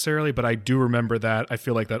episode necessarily, but I do remember that. I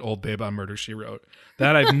feel like that old babe on Murder, She Wrote.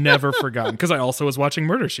 That I've never forgotten because I also was watching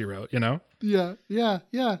Murder, She Wrote, you know? Yeah.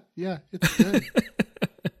 It's good.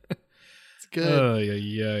 Good.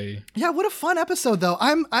 Yeah, what a fun episode though.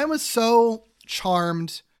 I was so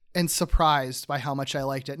charmed and surprised by how much I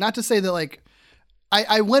liked it. Not to say that like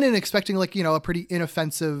I went in expecting like, a pretty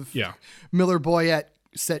inoffensive Miller Boyette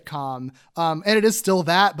sitcom. And it is still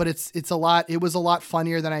that, but it was a lot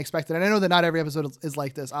funnier than I expected. And I know that not every episode is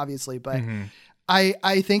like this, obviously, but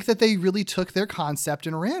I think that they really took their concept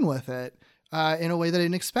and ran with it. In a way that I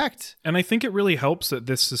didn't expect. And I think it really helps that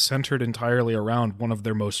this is centered entirely around one of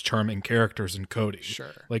their most charming characters in Cody.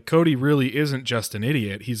 Sure. Like, Cody really isn't just an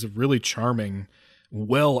idiot. He's a really charming,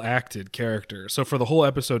 well-acted character. So for the whole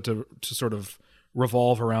episode to sort of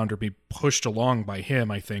revolve around or be pushed along by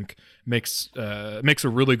him, I think makes a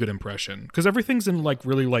really good impression. Because everything's in, like,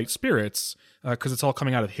 really light spirits, because it's all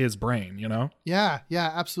coming out of his brain, you know? Yeah,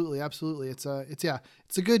 absolutely. It's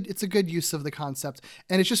a good use of the concept,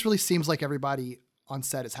 and it just really seems like everybody on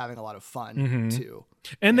set is having a lot of fun too.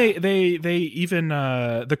 And they even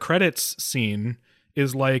the credits scene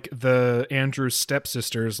is like the Andrews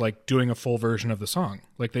stepsisters like doing a full version of the song.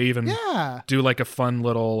 Like they even do like a fun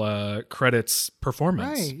little credits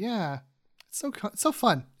performance. Right? Yeah. It's so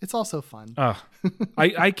fun. It's also fun.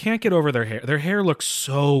 I can't get over their hair. Their hair looks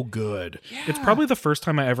so good. Yeah. It's probably the first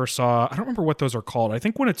time I ever saw. I don't remember what those are called. I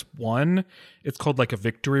think when it's one, it's called like a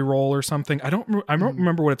victory roll or something. I don't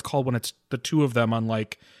remember what it's called when it's the two of them on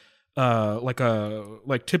like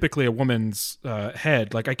typically a woman's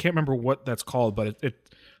head. Like I can't remember what that's called, but it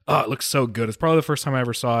looks so good. It's probably the first time I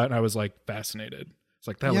ever saw it, and I was like fascinated. It's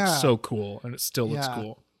like that looks so cool, and it still looks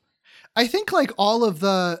cool. I think like all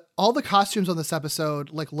the costumes on this episode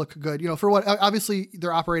like look good, for what, obviously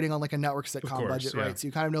they're operating on like a network sitcom budget, right? So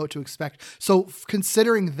you kind of know what to expect. So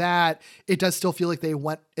considering that, it does still feel like they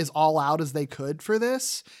went as all out as they could for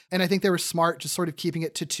this. And I think they were smart just sort of keeping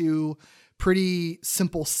it to two pretty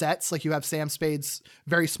simple sets. Like you have Sam Spade's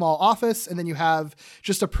very small office, and then you have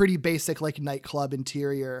just a pretty basic like nightclub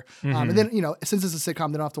interior. And then, you know, since it's a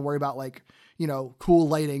sitcom, they don't have to worry about like, you know, cool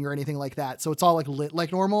lighting or anything like that. So it's all like lit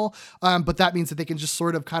like normal. But that means that they can just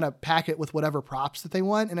sort of kind of pack it with whatever props that they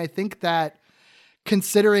want. And I think that,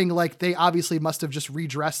 considering like they obviously must have just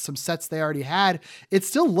redressed some sets they already had, it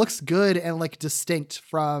still looks good and like distinct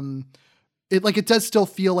from it. Like it does still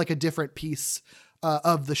feel like a different piece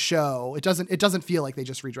of the show. It doesn't feel like they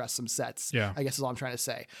just redressed some sets. Yeah, I guess is all I'm trying to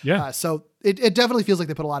say. Yeah. So it definitely feels like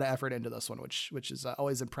they put a lot of effort into this one, which is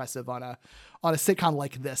always impressive on a sitcom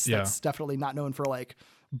like this. That's definitely not known for like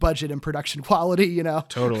budget and production quality, you know?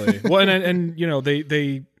 Totally. Well, and you know,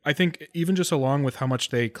 they I think even just along with how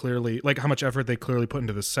much effort they clearly put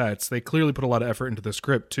into the sets, they clearly put a lot of effort into the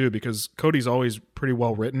script too, because Cody's always pretty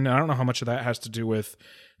well written. And I don't know how much of that has to do with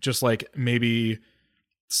just like maybe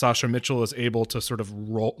Sasha Mitchell is able to sort of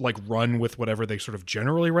run with whatever they sort of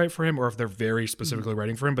generally write for him, or if they're very specifically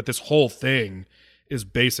writing for him. But this whole thing is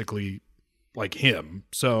basically like him.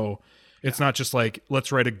 So it's not just like,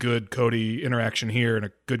 let's write a good Cody interaction here and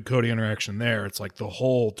a good Cody interaction there. It's like the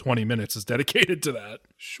whole 20 minutes is dedicated to that.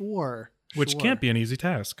 Sure. Which can't be an easy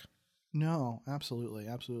task. No, absolutely.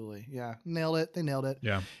 Absolutely. Yeah. Nailed it. They nailed it.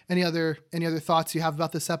 Yeah. Any other thoughts you have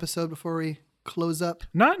about this episode before we close up?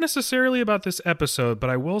 Not necessarily about this episode,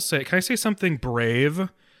 but I will say, can I say something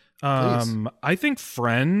brave? I think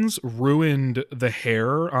Friends ruined the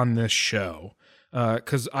hair on this show.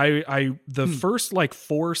 Cause the first like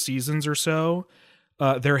 4 seasons or so,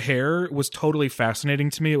 their hair was totally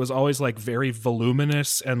fascinating to me. It was always like very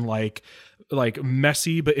voluminous and like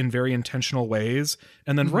messy, but in very intentional ways.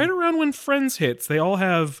 And then right around when Friends hits, they all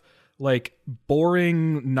have like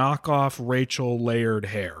boring knockoff Rachel layered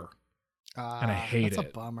hair. And I hate it. That's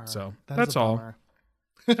a bummer. So that's all.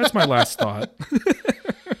 That's my last thought.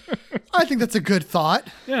 I think that's a good thought.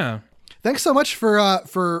 Yeah. Thanks so much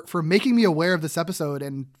for making me aware of this episode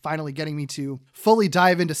and finally getting me to fully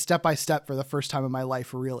dive into Step by Step for the first time in my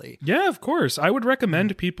life, really. Yeah, of course. I would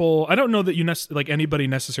recommend people. I don't know that anybody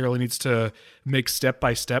necessarily needs to make Step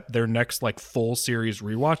by Step their next like full series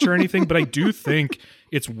rewatch or anything, but I do think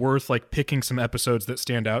it's worth like picking some episodes that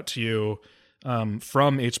stand out to you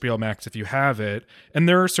from HBO Max if you have it. And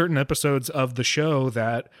there are certain episodes of the show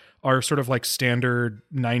that are sort of like standard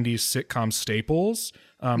 90s sitcom staples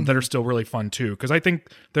that are still really fun too. Because I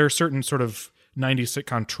think there are certain sort of 90s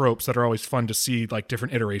sitcom tropes that are always fun to see like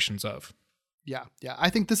different iterations of. Yeah.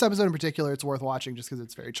 I think this episode in particular, it's worth watching just because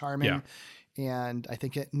it's very charming. Yeah. And I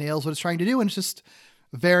think it nails what it's trying to do. And it's just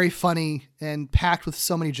very funny and packed with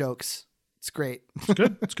so many jokes. It's great.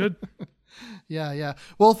 It's good. Yeah.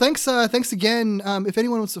 Well, thanks again. If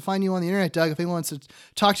anyone wants to find you on the internet, Doug, if anyone wants to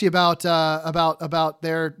talk to you about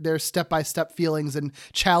their step-by-step feelings and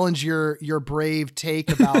challenge your brave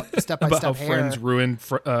take about step-by-step about how hair. Friends ruin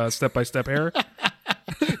step-by-step hair.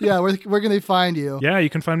 Yeah, where can they find you? Yeah, you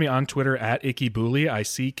can find me on Twitter at IckyBooley,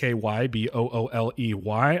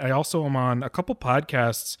 ICKYBOOLEY. I also am on a couple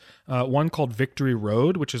podcasts, one called Victory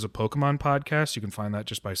Road, which is a Pokemon podcast. You can find that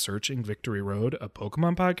just by searching Victory Road, a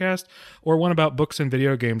Pokemon podcast, or one about books and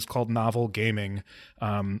video games called Novel Gaming,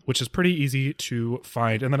 which is pretty easy to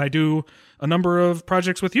find. And then I do a number of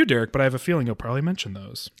projects with you, Derek, but I have a feeling you'll probably mention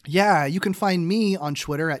those. Yeah, you can find me on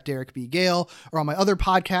Twitter at Derek B. Gale, or on my other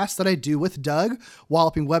podcast that I do with Doug,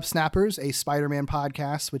 Walloping Web Snappers, a Spider-Man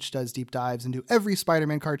podcast, which does deep dives into every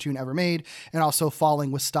Spider-Man cartoon ever made, and also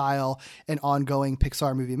Falling with Style, an ongoing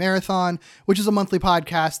Pixar movie marathon, which is a monthly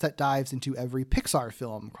podcast that dives into every Pixar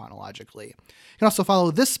film chronologically. You can also follow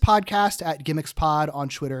this podcast at GimmicksPod on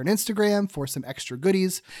Twitter and Instagram for some extra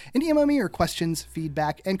goodies, and email me your questions,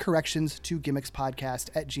 feedback, and corrections to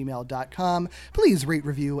gimmickspodcast@gmail.com. Please rate,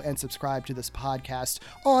 review, and subscribe to this podcast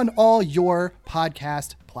on all your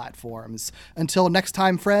podcast platforms. Until next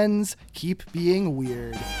time, friends, keep being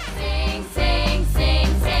weird. Sing, sing, sing,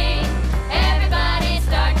 sing. Everybody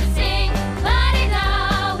start to sing.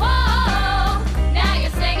 La-di-da, whoa. Now you're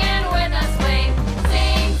singing with a swing.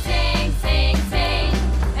 Sing, sing, sing, sing.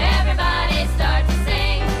 Everybody start to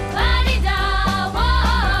sing. La-di-da,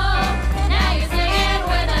 whoa. Now you're singing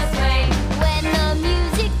with a swing. When the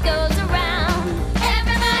music goes around,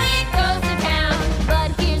 everybody goes to town.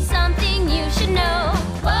 But here's something you should know.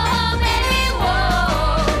 Whoa, baby,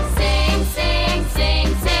 whoa. Sing, sing,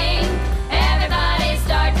 sing, sing. Everybody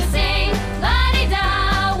start to sing.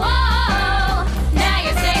 La-di-da, whoa. Now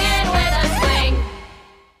you're singing with a swing.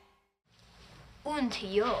 And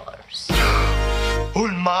yours.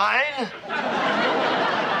 Und mine?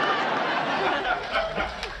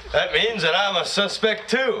 That means that I'm a suspect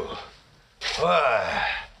too. Why?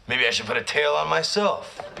 Maybe I should put a tail on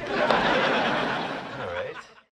myself.